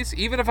hardest days,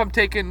 even if I'm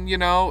taking,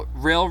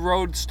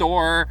 railroad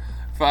store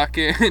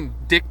fucking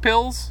dick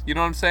pills, you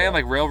know what I'm saying?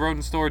 Like railroad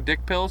and store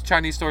dick pills,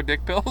 Chinese store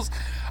dick pills.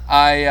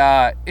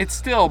 It's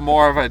still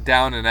more of a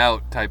down and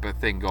out type of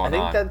thing going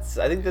on. I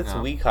think that's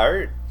weak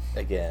heart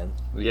again.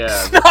 Yeah.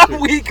 It's not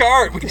weak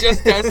heart. We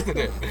just tested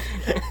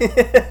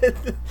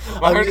it.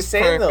 I'm just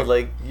saying though,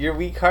 like your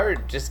weak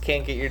heart just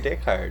can't get your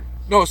dick hard.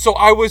 No, so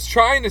I was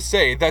trying to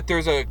say that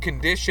there's a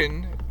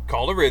condition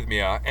called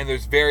arrhythmia, and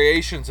there's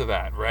variations of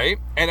that, right?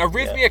 And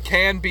arrhythmia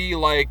can be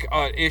like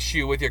an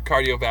issue with your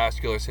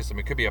cardiovascular system.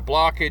 It could be a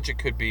blockage, it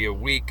could be a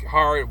weak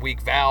heart,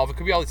 weak valve, it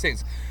could be all these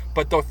things.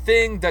 But the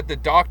thing that the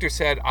doctor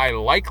said I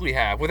likely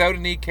have, without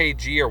an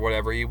EKG or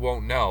whatever, he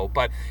won't know,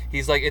 but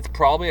he's like, it's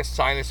probably a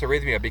sinus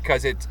arrhythmia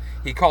because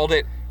he called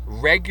it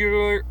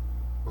regularly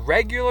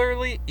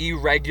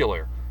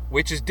irregular,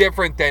 which is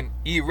different than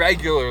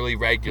irregularly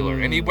regular.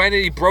 And he went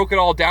and he broke it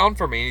all down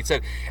for me. And he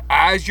said,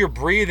 as you're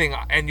breathing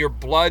and your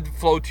blood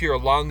flow to your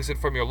lungs and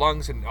from your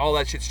lungs and all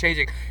that shit's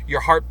changing,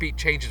 your heartbeat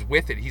changes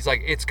with it. He's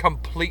like, it's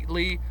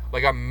completely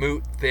like a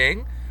moot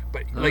thing.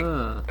 But like,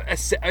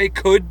 it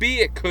could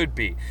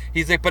be.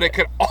 He's like, but it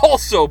could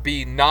also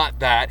be not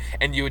that,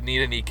 and you would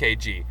need an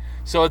EKG.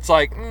 So it's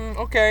like,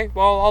 okay,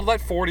 well, I'll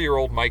let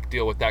 40-year-old Mike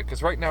deal with that,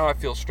 because right now I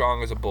feel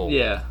strong as a bull.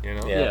 Yeah. You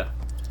know? Yeah.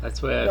 That's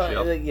the way I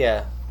feel.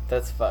 Yeah,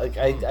 that's fine.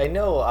 I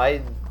know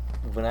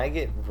when I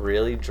get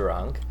really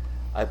drunk,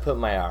 I put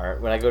my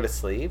when I go to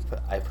sleep,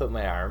 I put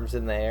my arms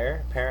in the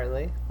air,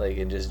 apparently, like,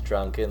 and just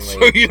drunkenly.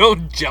 So you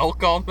don't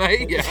jelk all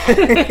night? Yeah.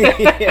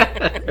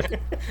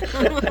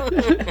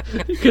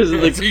 Because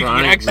of the So you can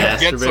chronic actually get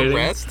some masturbating.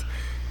 rest?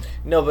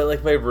 No, but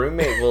like my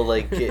roommate will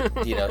like get,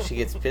 she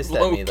gets pissed at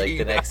me. Like Low-key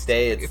the next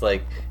day, it's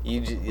like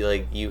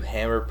you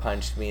hammer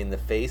punched me in the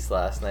face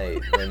last night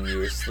when you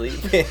were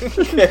sleeping.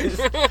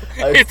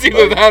 It's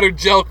either that or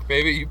jelk,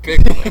 baby. You pick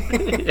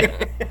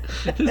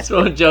one. This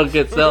won't joke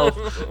itself.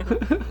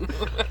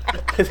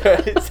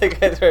 It's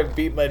like either I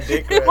beat my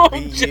dick or It I won't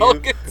beat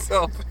jelk you.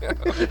 itself.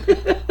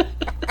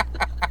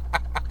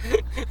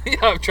 Yeah,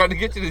 I'm trying to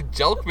get you to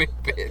jelk me,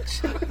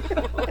 bitch.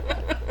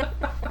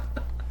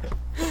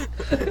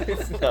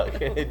 It's not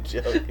gonna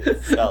joke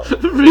itself.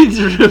 Read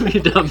the room, you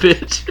dumb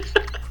bitch.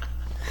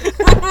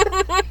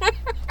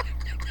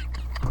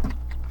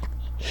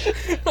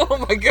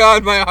 Oh my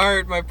god, my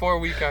heart, my poor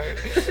weak heart.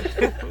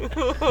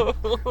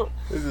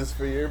 This is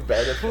for your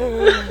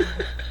benefit.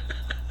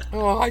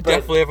 Oh, I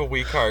definitely have a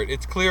weak heart.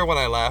 It's clear when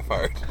I laugh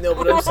hard. No,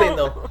 but I'm saying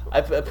though,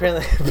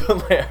 apparently I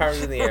put my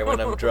arms in the air when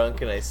I'm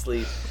drunk and I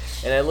sleep,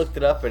 and I looked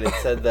it up and it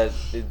said that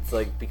it's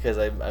like because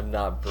I'm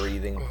not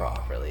breathing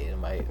properly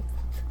and my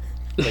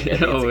like I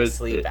think it's like a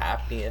sleep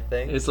apnea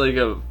thing. It's like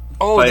a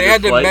Oh, fight they or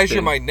had to flight measure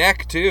thing. my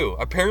neck too.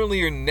 Apparently,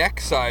 your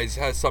neck size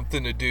has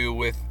something to do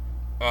with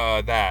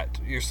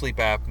your sleep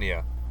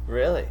apnea.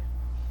 Really?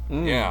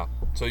 Yeah.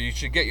 So you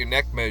should get your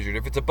neck measured.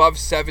 If it's above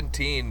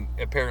 17,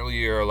 apparently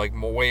you're like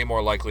way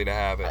more likely to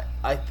have it.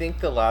 I think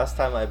the last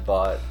time I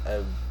bought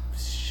a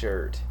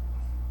shirt,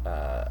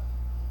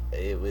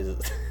 it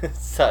was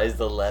size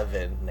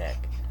 11 neck.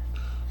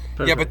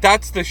 Yeah, but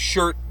that's the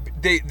shirt.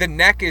 The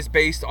neck is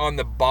based on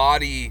the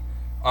body,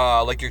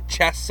 like your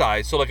chest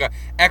size. So like a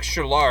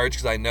extra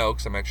large, because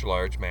I'm extra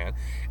large, man.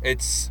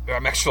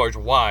 I'm extra large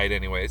wide,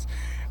 anyways.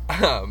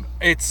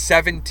 It's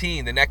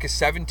 17. The neck is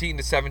 17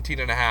 to 17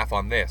 and a half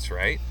on this,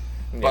 right?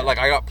 Yeah. But like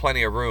I got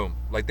plenty of room.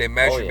 Like they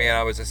measured me yeah. and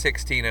I was a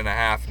 16 and a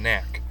half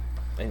neck.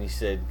 And you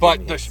said,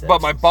 But give me but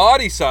my exceptions.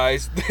 body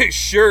size, the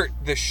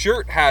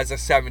shirt has a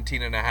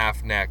 17 and a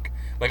half neck.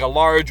 Like a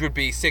large would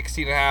be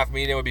 16 and a half,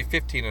 medium would be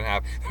 15 and a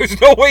half. There's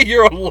no way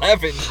you're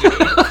 11,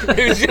 dude.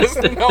 There's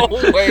just no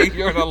way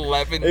you're an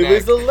 11 It neck.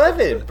 was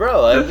 11,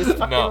 bro. It was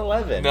fucking No,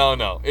 11.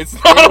 no, it's It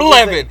not was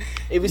 11. like-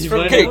 it was You from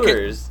might have-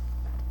 Brewers.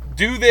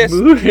 Do this.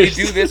 Moors. Can you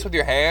do this with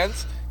your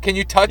hands? Can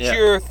you touch Yeah.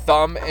 your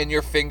thumb and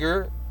your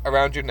finger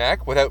around your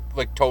neck without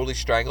like totally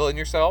strangling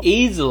yourself?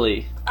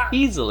 Easily.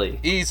 Easily.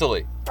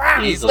 Easily.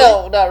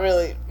 No, not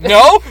really.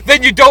 No?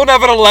 Then you don't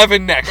have an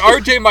 11 neck.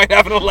 RJ might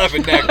have an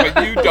 11 neck,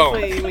 but you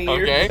don't.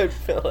 Okay? Could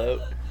fill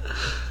out.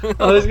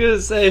 I was gonna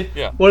say,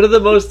 Yeah. one of the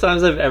most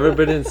times I've ever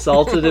been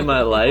insulted in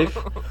my life,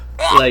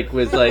 like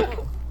was like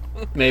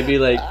maybe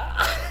like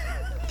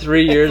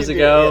 3 years do it,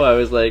 ago. yeah. I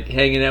was like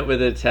hanging out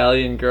with an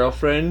Italian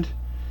girlfriend,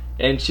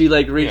 and she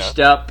like reached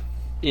up,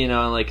 and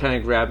like kind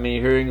of grabbed me.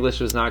 Her English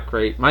was not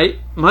great. My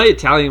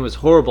Italian was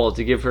horrible,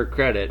 to give her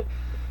credit.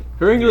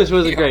 Her English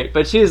wasn't great,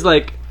 but she was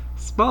like,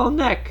 small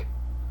neck,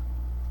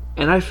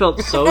 and I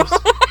felt so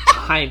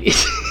tiny.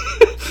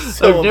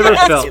 I've never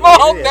bad. felt.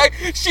 Small neck.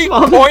 She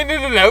Small neck.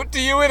 pointed it out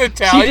to you in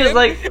Italian. She just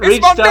like It's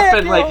reached my up neck,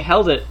 and yo. like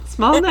held it.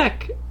 Small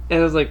neck. And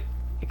I was like,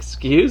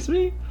 excuse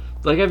me?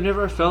 Like, I've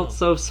never felt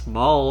so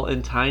small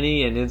and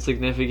tiny and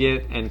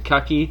insignificant and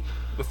cucky.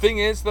 The thing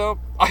is, though,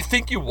 I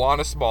think you want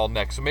a small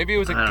neck, so maybe it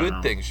was a I don't good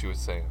know. thing she was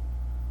saying.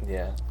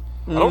 Yeah.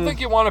 I don't think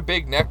you want a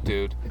big neck,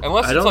 dude.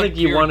 Unless I it's don't like think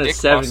you pure want a dick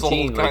 17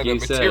 muscle like kind you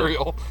of said.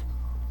 material.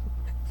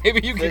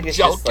 Maybe you I can think it's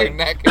junk just your like-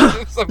 neck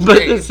into some But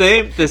the games.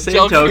 same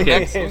Junk your token,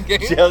 neck some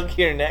games. Joke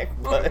your neck,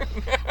 but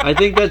I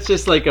think that's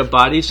just like a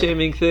body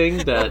shaming thing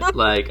that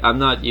like I'm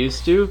not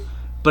used to.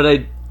 But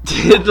I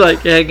did like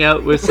hang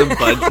out with some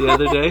buds the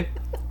other day.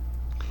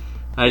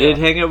 I did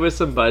hang out with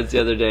some buds the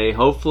other day.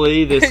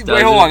 Hopefully this doesn't.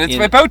 Wait, hold on. It's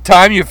about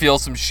time you feel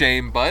some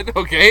shame, bud.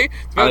 Okay,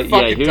 it's about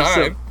fucking here's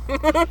time.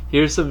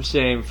 Here's some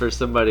shame for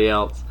somebody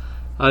else.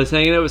 I was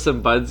hanging out with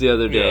some buds the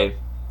other day,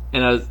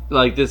 and I was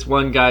like, this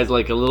one guy's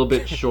like a little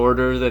bit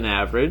shorter than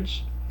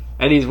average,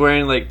 and he's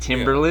wearing like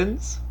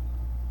Timberlands.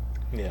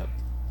 yeah.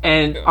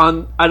 And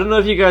I don't know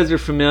if you guys are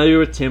familiar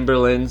with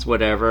Timberlands,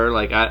 whatever.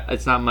 Like,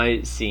 it's not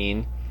my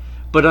scene,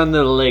 but on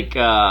the like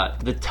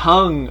the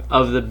tongue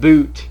of the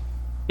boot,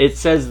 it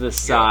says the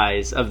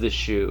size of the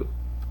shoe.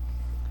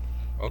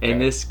 Okay.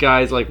 And this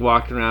guy's like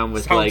walking around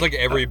with Sounds like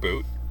every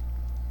boot.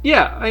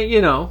 yeah,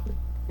 you know.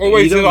 Oh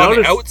wait, You is it don't on the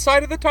notice-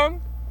 outside of the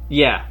tongue?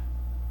 Yeah,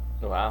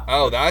 Wow.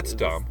 Oh, that's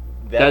dumb.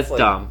 that's like,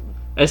 dumb.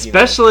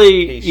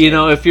 Especially, patient you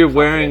know, if you're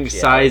wearing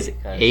size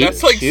confidentiality kind of 8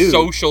 That's like shoe.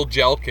 social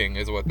jelking,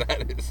 is what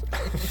that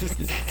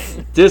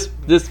is.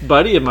 This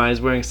buddy of mine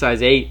is wearing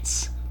size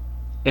 8s,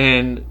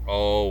 and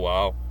Oh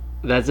wow,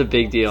 that's a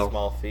big deal.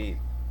 Small feet.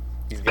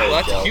 He's got well,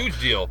 that's jelk. a huge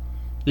deal.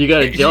 You got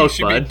to You joke,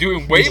 should bud. be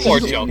doing way more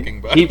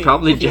jelking, bud. He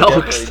probably He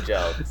jokes. definitely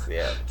jokes,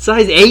 yeah.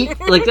 Size 8?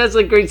 Like, that's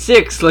like grade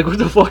 6. Like, what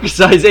the fuck is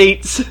size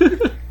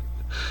 8s?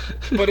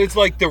 But it's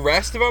like the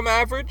rest of them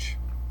average.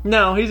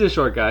 No, he's a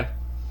short guy.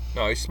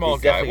 No, he's a small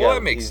He's guy. definitely Well, got-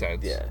 that makes he's-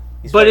 sense. Yeah.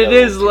 He's But probably it got a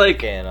is little like-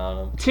 can on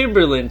him.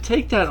 Timberland,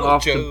 take that Little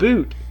off the Joe.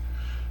 boot.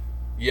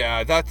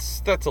 Yeah,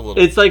 that's a little.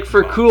 It's like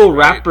for much, cool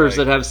right? rappers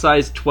Like, that have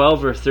size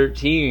 12 or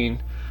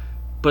 13,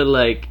 but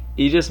like,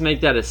 you just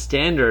make that a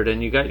standard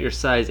and you got your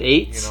size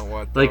 8s You know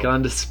what, like though?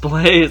 on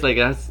display. It's like,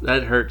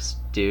 that hurts,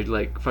 dude.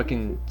 Like,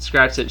 fucking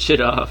scratch that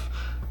shit off.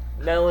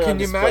 Not only Can on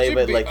you display, imagine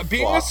but be- like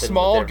being a flopping with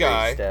small every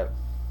guy? step.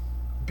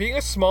 being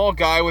a small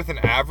guy with an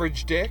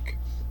average dick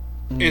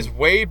Mm. is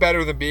way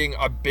better than being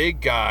a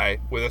big guy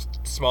with a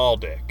small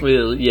dick.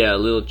 Yeah, a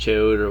little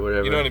chode or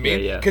whatever. You know what I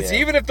mean? Yeah, Because Yeah.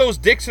 even if those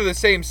dicks are the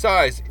same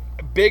size,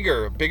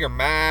 bigger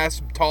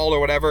mass, tall or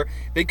whatever,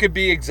 they could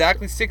be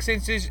exactly 6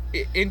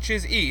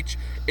 inches each.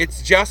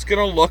 It's just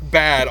gonna look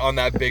bad on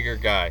that bigger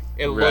guy.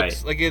 It Right.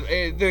 looks like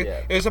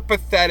Yeah. there's a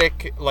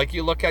pathetic, like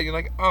you look at it, you're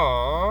like,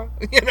 aw,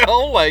 you know,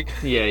 like.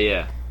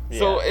 yeah.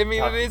 So Yeah, I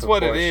mean, top it is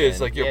what it is.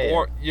 proportion. Like you're Yeah, yeah.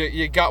 born,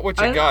 you got what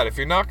you I- got. If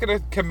you're not gonna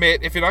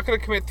commit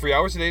 3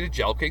 hours a day to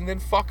jelking, then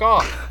fuck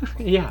off.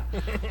 Yeah.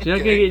 You're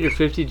not gonna get your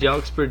 50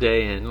 jokes per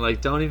day in. Like,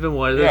 don't even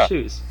wear those Yeah.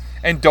 shoes.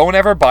 And don't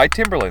ever buy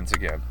Timberlands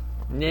again.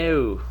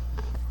 No.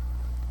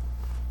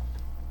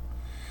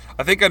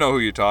 I think I know who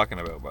you're talking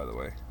about, by the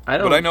way. I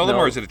don't But I know them,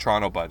 know. or is it a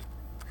Toronto bud?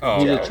 Oh,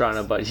 He's Yeah. a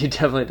Toronto, but you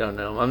definitely don't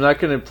know him. I'm not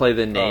gonna play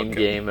the name Okay.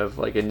 game of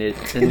like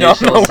initials. no,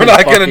 we're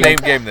not gonna fucking- name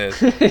game this.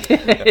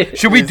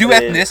 Should we do Who's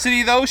it?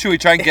 ethnicity though? Should we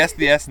try and guess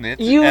the ethnicity?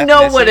 You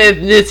know what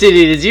ethnicity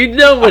it is. You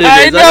know what it is.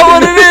 I know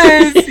what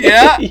it is.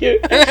 Yeah, you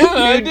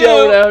I you do.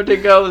 don't have to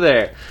go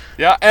there.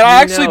 yeah. And I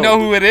You actually know. know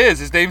who it is.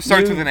 His name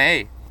starts You- with an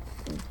A.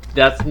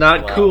 That's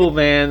not Wow. cool,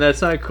 man.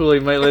 That's not cool. You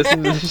might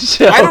listen to the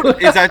show. I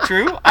don't. Is that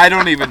true? I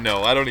don't even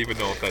know. I don't even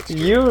know if that's true.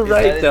 You were Is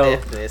right that his though.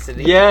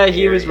 ethnicity? Yeah,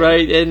 he was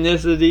right. Period.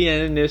 Ethnicity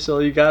and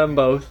initial. You got them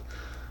both.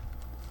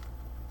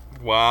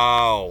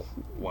 Wow.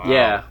 Wow.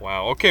 Yeah.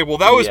 Wow. Okay. Well,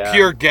 that was Yeah.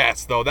 pure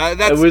guess, though.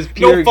 That's was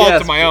pure no fault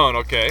guess, of my but own.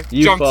 Okay.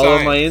 You Junk follow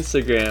science. my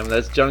Instagram.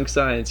 That's junk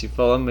science. You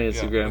follow my Yeah,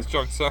 Instagram. it's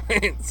junk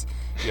science.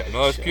 Yeah,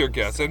 no, that's pure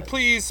guess. And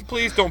please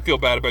don't feel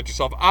bad about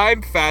yourself.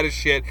 I'm fat as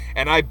shit,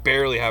 and I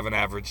barely have an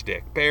average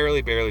dick.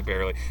 Barely.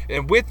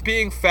 And with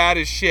being fat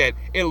as shit,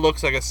 it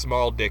looks like a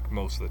small dick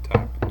most of the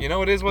time. You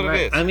know, it is what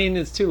Right. it is. I mean,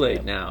 it's too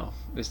late now.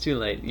 It's too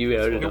late. You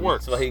outed It him.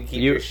 works. That's why you keep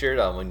You- your shirt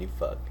on when you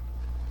fuck.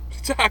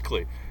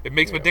 Exactly. It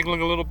makes my dick look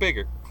a little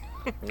bigger.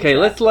 Okay,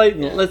 let's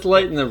lighten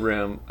the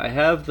room. I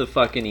have the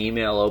fucking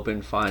email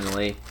open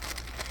finally.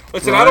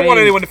 Listen, I don't want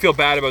Brian- anyone to feel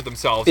bad about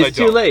themselves. I It's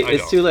don't. too late. I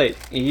It's don't. too late.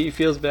 He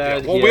feels Yeah,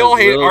 bad. well, He we has all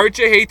hate. little-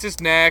 Archie hates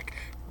his neck.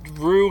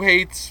 Rue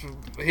hates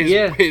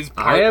his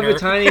I have partner. a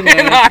tiny and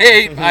neck.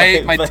 I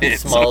hate my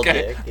tits. Small Okay.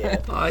 dick,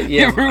 yeah.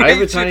 Yeah, Rue I have a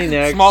hates tiny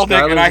neck. small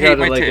dick, and I Skylar's hate got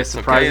my like tits, a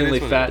okay? surprisingly It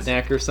is what it fat is.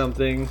 neck or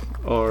something.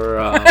 Or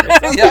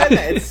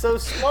It's so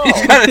small.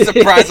 He's got a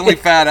surprisingly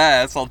fat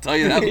ass. I'll tell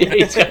you that.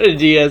 he's got a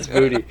DS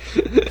booty.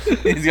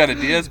 He's got a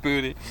DS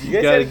booty. You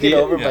guys gotta gotta get get-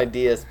 over yeah. my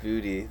DS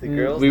booty. The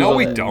girls. No, love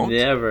we it. don't.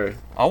 Never,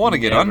 I want to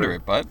get Never. under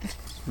it, bud.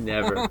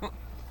 never.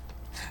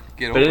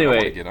 Get over But it. I want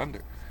anyway. to get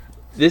under.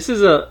 This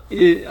is an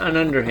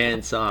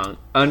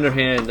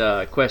underhand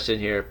question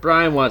here.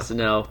 Brian wants to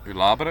know, You're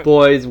lobbing it.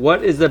 boys,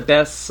 what is the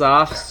best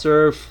soft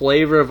serve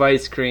flavor of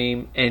ice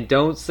cream? And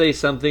don't say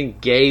something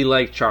gay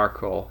like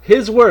charcoal.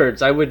 His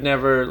words. I would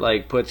never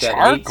like put that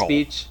hate Charcoal?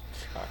 speech.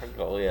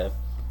 Charcoal, yeah.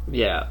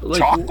 Yeah, like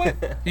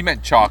Chocolate? He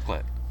meant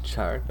chocolate.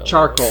 Charcoal.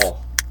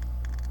 charcoal.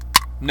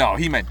 No,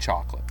 he meant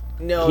chocolate.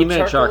 No, he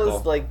meant charcoal charcoal.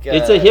 is like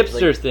It's a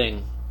hipster like,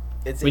 thing.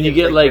 it's a When you hip-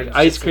 get where like it's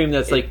ice just, cream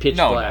that's like pitch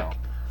No, black.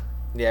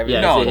 yeah,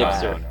 Yeah, No, it's a no,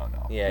 hipster. no.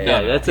 Yeah,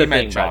 Yeah, that's a he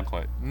meant thing, bud.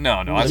 chocolate.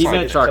 No, that's He not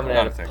meant a thing. chocolate. coming Not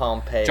out a of thing.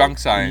 Pompeii. Junk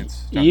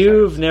science. Junk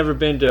You've science. never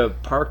been to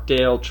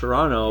Parkdale,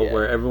 Toronto, Yeah.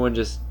 where everyone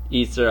just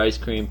eats their ice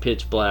cream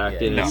pitch black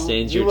Yeah. and No. it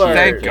stains You your teeth. are,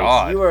 Thank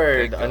God. You are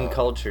Thank an God.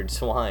 uncultured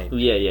swine.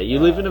 Yeah, you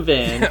live in a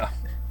van.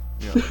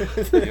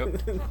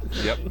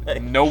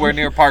 Yep. Nowhere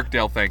near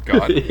Parkdale, thank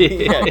God.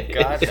 Yeah,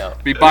 God no.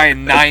 Be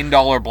buying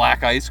 $9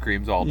 black ice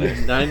creams all day.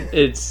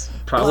 It's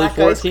probably Black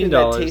ice cream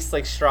that $14. tastes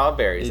like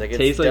strawberries. It like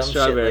tastes it's like dumb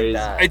strawberries.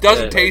 Shit like that. It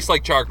doesn't Yeah. taste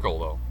like charcoal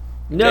though.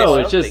 No,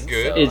 I it's don't just think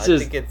so. it's I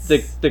just think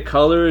it's- the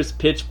color is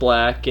pitch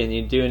black, and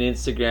you do an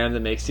Instagram that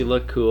makes you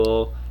look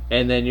cool,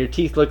 and then your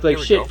teeth look like Here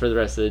we shit go. for the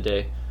rest of the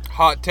day.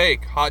 Hot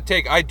take.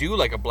 I do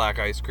like a black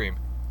ice cream.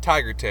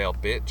 Tiger tail,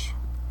 bitch.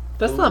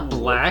 That's not Ooh,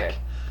 black. okay.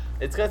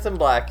 It's got some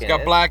black in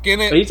Got it. black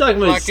in it. Are you talking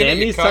about Black in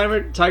it, you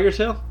Sammy's cuck. tiger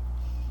tail?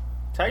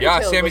 Tiger Yeah,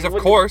 tail, Sammy's, like, of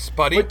what- course,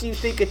 buddy. What do you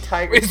think a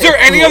tiger? Is tail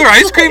there any other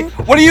ice cream?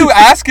 What are you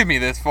asking me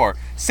this for?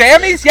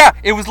 Sammy's? Yeah,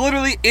 it was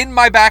literally in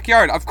my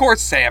backyard. Of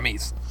course,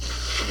 Sammy's.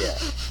 Yeah.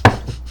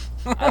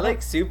 I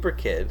like Super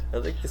Kid. I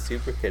like the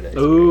Super Kid ice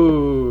cream.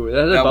 Ooh,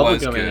 that had That bubble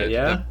was gum good. in it,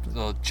 yeah? The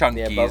little Yeah,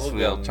 chunkies, bubble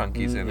little gum.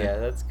 chunkies in Yeah, it.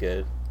 that's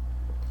good.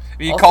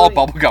 You Also, call it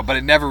bubble gum, but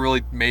it never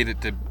really made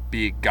it to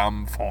be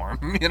gum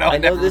form. You know, I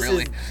it know never this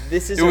really.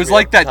 is. It a was real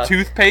like that tough-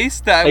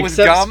 toothpaste that was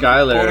Except gum.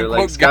 Skylar. quote-unquote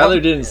Like, gum.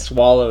 Skylar didn't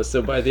swallow,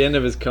 so by the end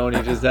of his cone,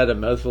 he just had a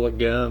mouthful of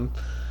gum.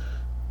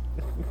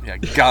 Yeah,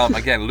 gum.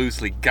 Again,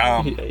 loosely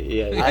gum.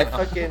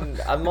 Yeah.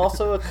 I'm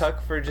also a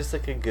cuck for just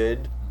like a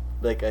good,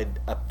 like a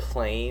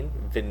plain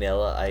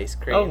vanilla ice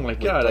cream. Oh my with,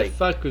 god, I like,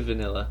 fuck with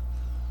vanilla.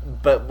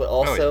 but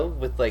also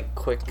with like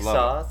quick Love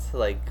sauce,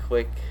 like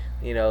quick,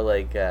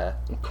 like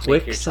Quick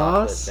make your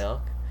sauce? chocolate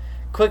milk.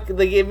 Quick,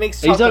 like it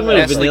makes. Are you talking chocolate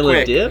about milk, vanilla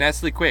Quick. dip?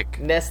 Nestle Quick.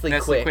 Nestle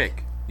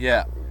Quick.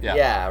 Yeah.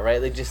 Yeah,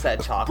 right. Like just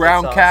that chocolate.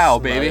 Brown sauce cow,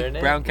 smothered baby. in it.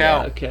 Brown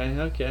cow.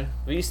 Yeah. Okay.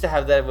 We used to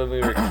have that when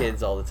we were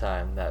kids all the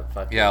time. That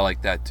fucking. Yeah, I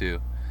like that too.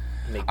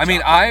 make I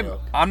mean, chocolate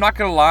milk. I'm not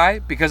gonna lie,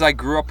 because I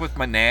grew up with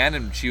my nan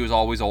and she was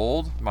always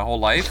old my whole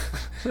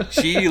life.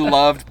 She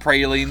loved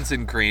pralines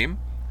and cream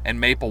and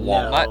maple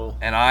walnut, No.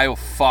 and I will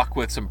fuck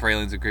with some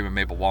pralines and cream and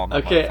maple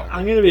walnut. Okay, motherfucker.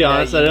 I'm gonna be Now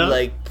honest. I you don't.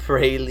 like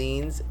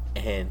pralines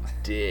and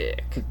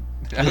dick.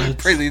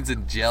 pralines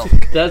and gel.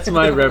 That's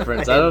my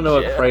reference. I don't know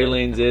what Yeah.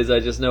 pralines is.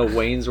 I just know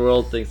Wayne's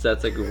World thinks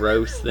that's a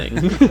gross thing.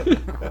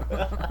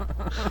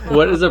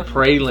 What is a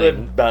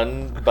praline?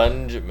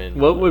 Benjamin.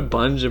 What would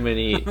Benjamin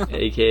eat,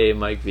 aka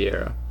Mike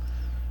Vieira?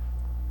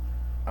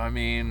 I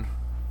mean,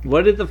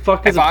 What the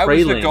fuck is if a I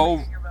was praline? to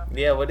go,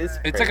 Yeah, what is?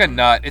 it's like a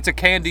nut. It's a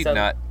candied Sound-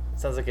 nut.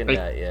 Sounds like a Like-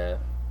 nut. Yeah.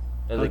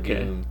 A Okay.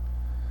 legume.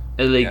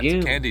 A Yeah, legume.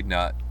 it's a candied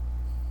nut.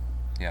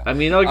 Yeah. I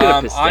mean, I'll get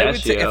a pistachio. I would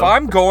say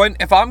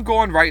if I'm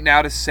going right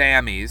now to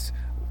Sammy's,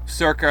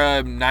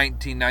 circa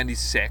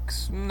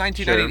 1996,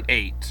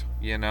 1998.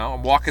 You know,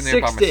 I'm walking there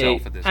 6 by to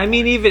myself 8. at this. I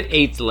mean, point. even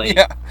 8's late.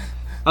 Yeah.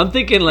 I'm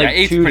thinking like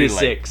Yeah, 8's 2 to pretty late.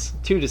 6.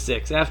 2 to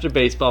 6 after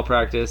baseball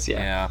practice.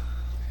 Yeah.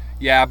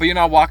 Yeah, but you're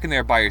not walking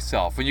there by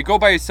yourself. When you go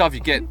by yourself, you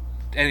get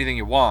anything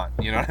you want.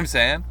 You know what I'm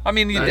saying? I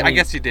mean, I mean,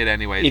 guess you did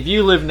anyway. If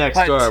you live next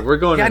But- door, we're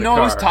going yeah, in the no, car.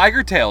 it was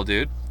Tiger Tail,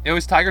 dude. It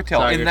was Tiger Tail.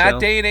 Tiger In that Tail.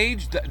 day and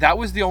age, that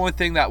was the only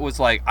thing that was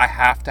like, I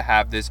have to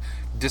have this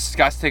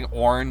disgusting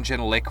orange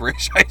and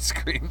licorice ice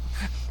cream.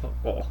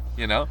 Oh.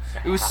 You know?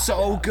 It was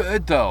so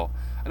good, though.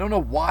 I don't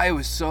know why it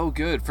was so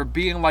good. For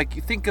being like,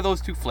 you think of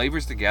those two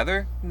flavors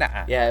together?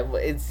 Nah. Yeah,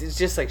 it's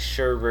just like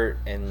sherbet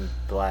and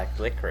black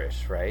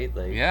licorice, right?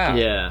 Like Yeah.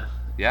 Yeah.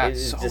 Yeah,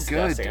 it's so disgusting.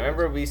 good. I dude.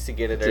 remember we used to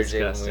get it every day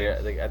when we Disgusting. were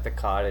like, at the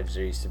cottage.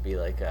 There used to be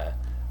like a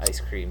ice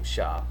cream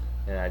shop,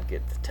 and I'd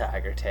get the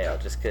Tiger Tail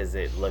just because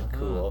it looked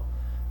cool,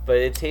 but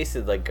it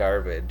tasted like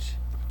garbage.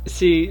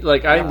 See,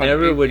 like I Yeah, but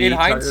never would in eat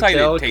Tiger hindsight,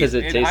 Tail it because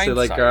it tasted- in tasted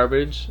like hindsight.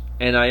 garbage,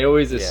 and I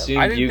always Yeah. I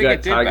assumed didn't you think got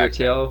it did Tiger back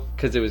Tail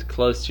because it was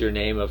close to your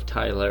name of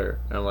Tyler,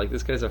 and I'm like,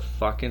 this guy's a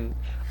fucking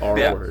R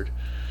Yeah. word.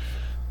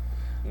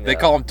 They No.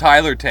 call him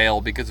Tyler Tail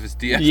because of his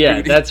DS Yeah,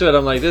 booty. that's what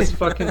I'm like. This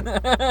fucking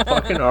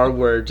R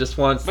word just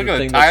wants Look the at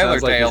thing the that Tyler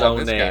sounds like his Tail on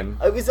own this guy. name.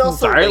 I was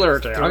also Tyler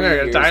like Tail. 3 I'm gonna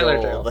get years Tyler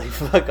old. Tail. Like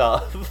fuck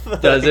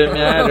off. Doesn't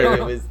matter.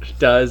 It was-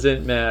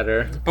 Doesn't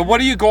matter. But what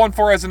are you going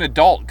for as an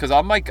adult? Because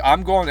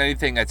I'm going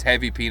anything that's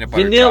heavy peanut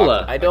butter Vanilla.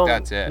 chocolate. I Like, don't-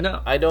 that's it. No,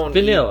 I don't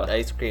Vanilla. eat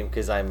ice cream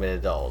because I'm an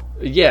adult.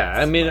 Yeah,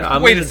 I mean,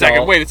 I'm Wait an a second.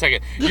 adult. Wait a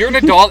second. You're an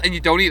adult and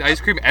you don't eat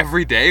ice cream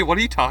every day? What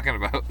are you talking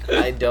about?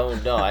 I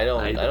don't know. I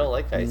don't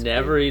like ice cream.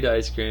 Never eat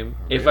ice cream.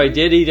 If I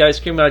did eat ice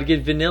cream, I'd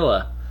get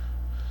vanilla.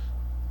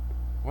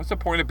 What's the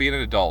point of being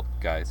an adult,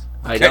 guys?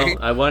 I Okay?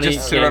 don't. I want to eat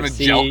Just sit around and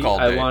KFC. jelk all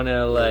I day. want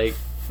to like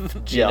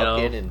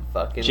Jelkin and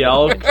fucking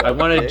jelk. I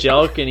want to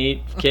jelk and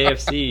eat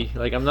KFC.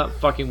 Like I'm not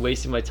fucking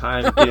wasting my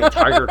time eating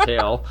Tiger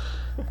Tail.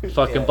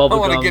 Fucking Yeah. I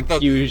want to bubblegum get the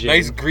fusion.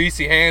 nice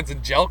greasy hands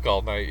and jelk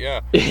all night.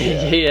 Yeah.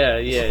 yeah.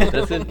 Eat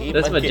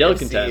That's my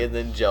jelking KFC time. and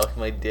then jelk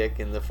my dick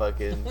in the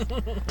fucking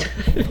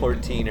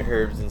 14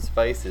 herbs and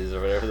spices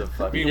or whatever the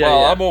fuck.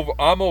 Meanwhile, yeah.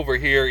 I'm over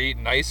here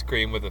eating ice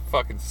cream with a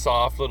fucking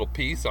soft little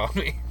piece on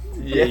me.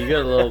 Yeah, you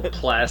got a little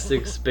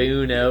plastic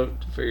spoon out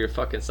for your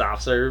fucking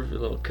soft serve, your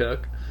little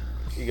cook.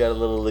 You got a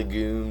little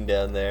legume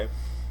down there.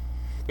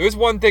 There's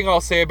one thing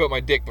I'll say about my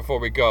dick before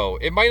we go.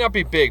 It might not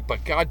be big,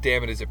 but god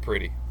damn it, is it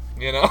pretty?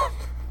 You know?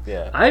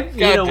 Yeah. You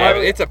God know damn what?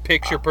 it, it's a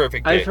picture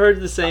perfect dick. I've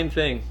heard the same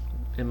thing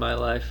in my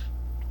life.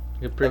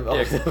 A pretty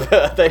dick.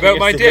 About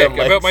my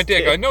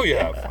dick. I know you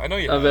have.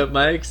 About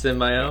Mike's and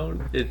my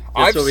own. That's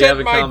I've what we have sent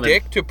in my common.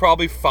 dick to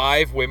probably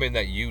 5 women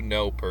that you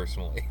know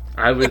personally.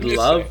 I would I'm just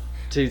love saying.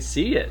 to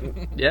see it.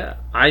 Yeah,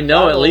 I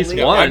know Not at least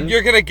only- one.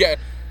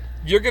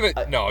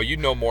 No, you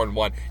know more than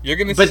one. You're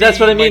gonna. But see that's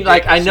what I my mean. dick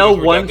Like, as I soon know as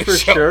we're one done the for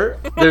show. sure.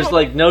 There's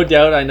like no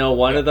doubt I know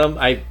one of them.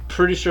 I'm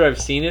pretty sure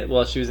I've seen it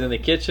while she was in the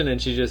kitchen and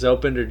she just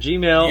opened her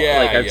Gmail. Yeah,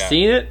 like I've yeah.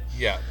 seen it.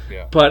 Yeah.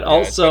 But Yeah, also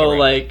it's been around.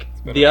 like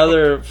It's been the around.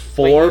 other But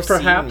 4 you've seen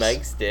perhaps.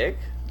 Mike's dick?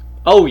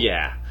 Oh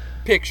yeah.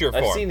 Picture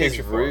form. I've seen his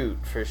picture form. root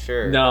for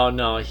sure.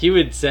 No, he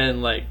would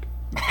send like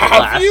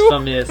Have you?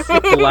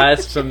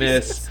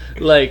 blasphemous,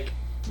 like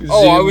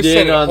Oh, I zoomed was in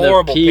sending on the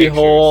horrible pee pictures.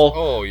 hole.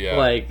 Oh, yeah.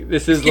 Like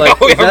this is Yeah,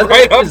 like oh, is yeah, that,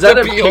 right up is that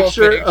the a pee hole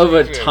picture of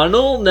a picture.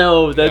 tunnel?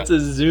 No, that's Yeah. a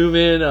zoom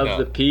in of No,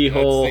 the pee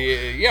that's hole.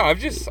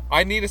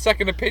 I need a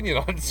second opinion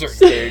on certain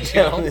Stare things.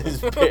 You down know?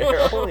 his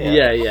barrel.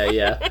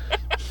 Yeah.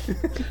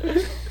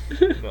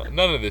 No,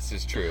 none of this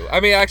is true. I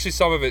mean, actually,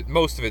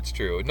 most of it's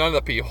true. None of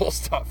the pee hole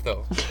stuff,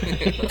 though.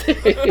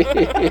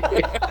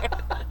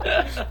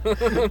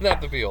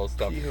 Not the pee hole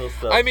stuff. Pee hole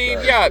stuff, I mean,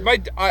 sorry.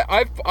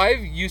 yeah, I've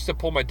used to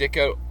pull my dick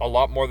out a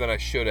lot more than I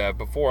should have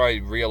before I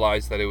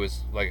realized that it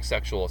was like a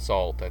sexual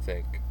assault. I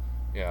think,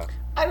 yeah.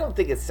 I don't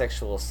think it's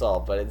sexual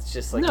assault, but it's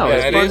just like No, Yeah,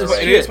 it's it fun is. as It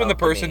shit. is when the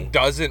person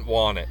doesn't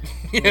want it.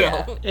 You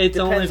know. It's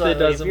only if on, it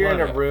doesn't if you're in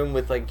want a it. room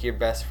with like your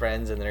best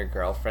friends and their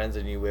girlfriends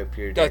and you whip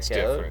your That's dick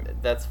out,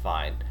 different. that's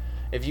fine.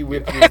 If you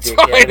whip your That's dick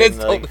fine, out in it's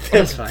like totally-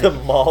 That's the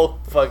fine. mall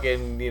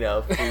fucking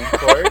food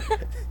court,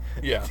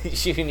 Yeah.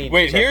 you need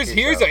Wait, to check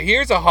yourself.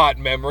 here's a hot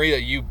memory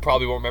that you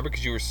probably won't remember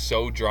because you were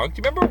so drunk.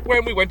 Do you remember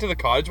when we went to the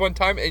cottage one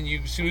time and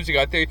as soon as you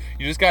got there,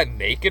 you just got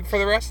naked for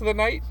the rest of the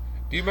night?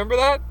 Do you remember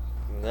that?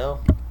 No.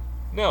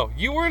 No,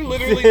 you were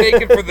literally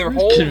naked for the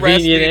whole rest of the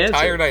Convenient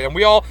entire answer.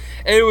 night,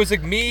 and it was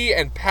like me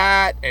and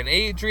Pat and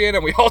Adrian,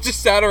 and we all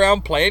just sat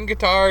around playing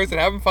guitars and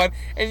having fun,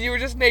 and you were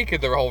just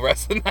naked the whole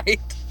rest of the night,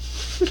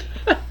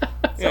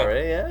 It's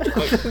alright, yeah.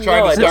 like trying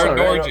No, to I start don't. an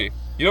I don't- orgy.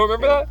 You don't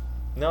remember that?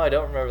 No, I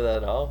don't remember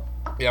that at all.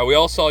 Yeah, we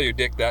all saw your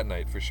dick that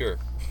night for sure.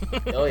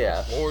 Oh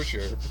yeah. For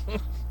sure.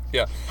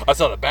 Yeah, I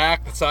saw the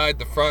back, the side,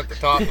 the front, the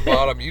top, the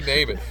bottom, you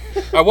name it.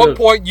 At one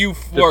point, you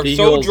were pee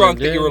so holes drunk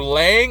in that you there. were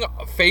laying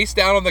face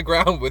down on the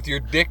ground with your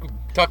dick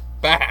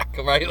tucked back,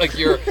 right? Like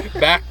your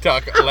back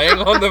tuck, laying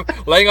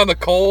on the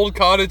cold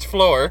cottage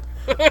floor.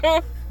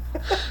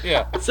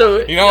 Yeah.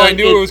 So You know how I like,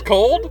 knew it was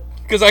cold?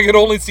 Because I could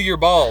only see your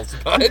balls.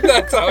 But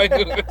that's how I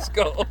knew it was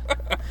cold.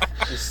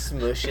 Just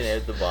smushing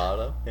out the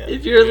bottom. Yeah.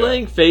 If you're Yeah.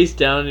 laying face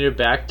down in your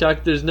back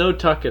tuck, there's no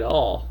tuck at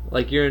all.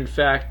 Like you're in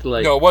fact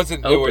like No, it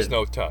wasn't. There was open.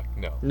 no tuck.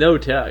 No. No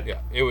tuck. Yeah,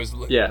 it was.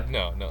 Yeah.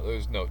 No, there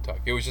was no tuck.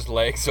 It was just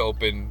legs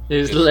open.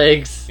 His just,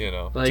 legs. You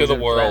know, legs to the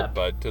and world, flap.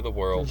 bud. To the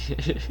world.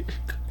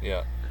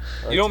 Yeah.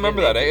 Let's You don't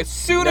remember get that, eh? naked. As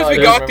soon No, as I we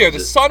don't got remember there, the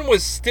this. sun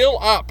was still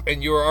up,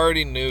 and you were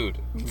already nude.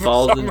 For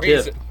Balls some and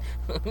tip.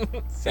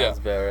 reason. Sounds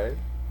about right.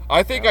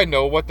 I think I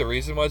know what the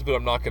reason was, but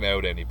I'm not going to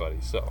out anybody,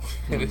 so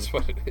it is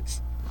what it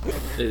is.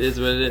 It is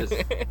what it is.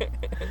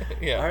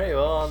 Yeah. All right.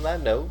 Well, on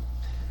that note,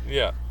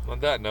 Yeah. On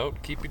that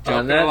note, keep your On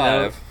joking that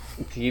alive.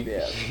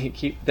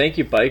 note, thank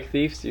you, Bike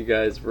Thieves. You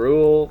guys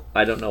rule.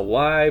 I don't know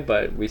why,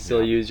 but we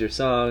still use your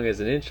song as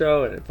an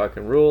intro, and it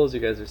fucking rules. You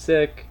guys are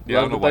sick. Yeah,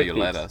 I Love don't know the why Bike you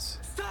Thieves. let us.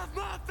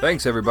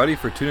 Thanks everybody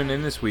for tuning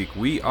in this week.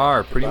 We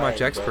are Pretty Much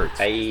Bye, Experts.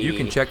 bye. You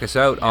can check us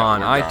out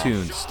on we're gone.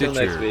 iTunes, Till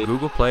next Stitcher, week.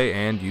 Google Play,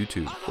 and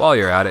YouTube. While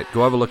you're at it,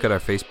 go have a look at our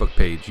Facebook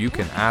page. You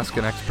can ask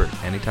an expert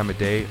any time of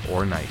day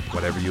or night,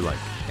 whatever you like.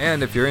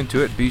 And if you're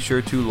into it, be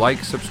sure to like,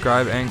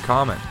 subscribe, and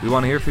comment. We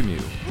want to hear from you,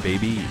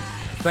 baby.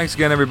 Thanks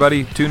again,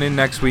 everybody. Tune in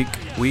next week.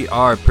 We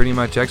are Pretty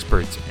Much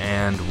Experts,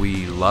 and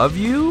we love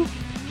you,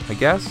 I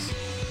guess.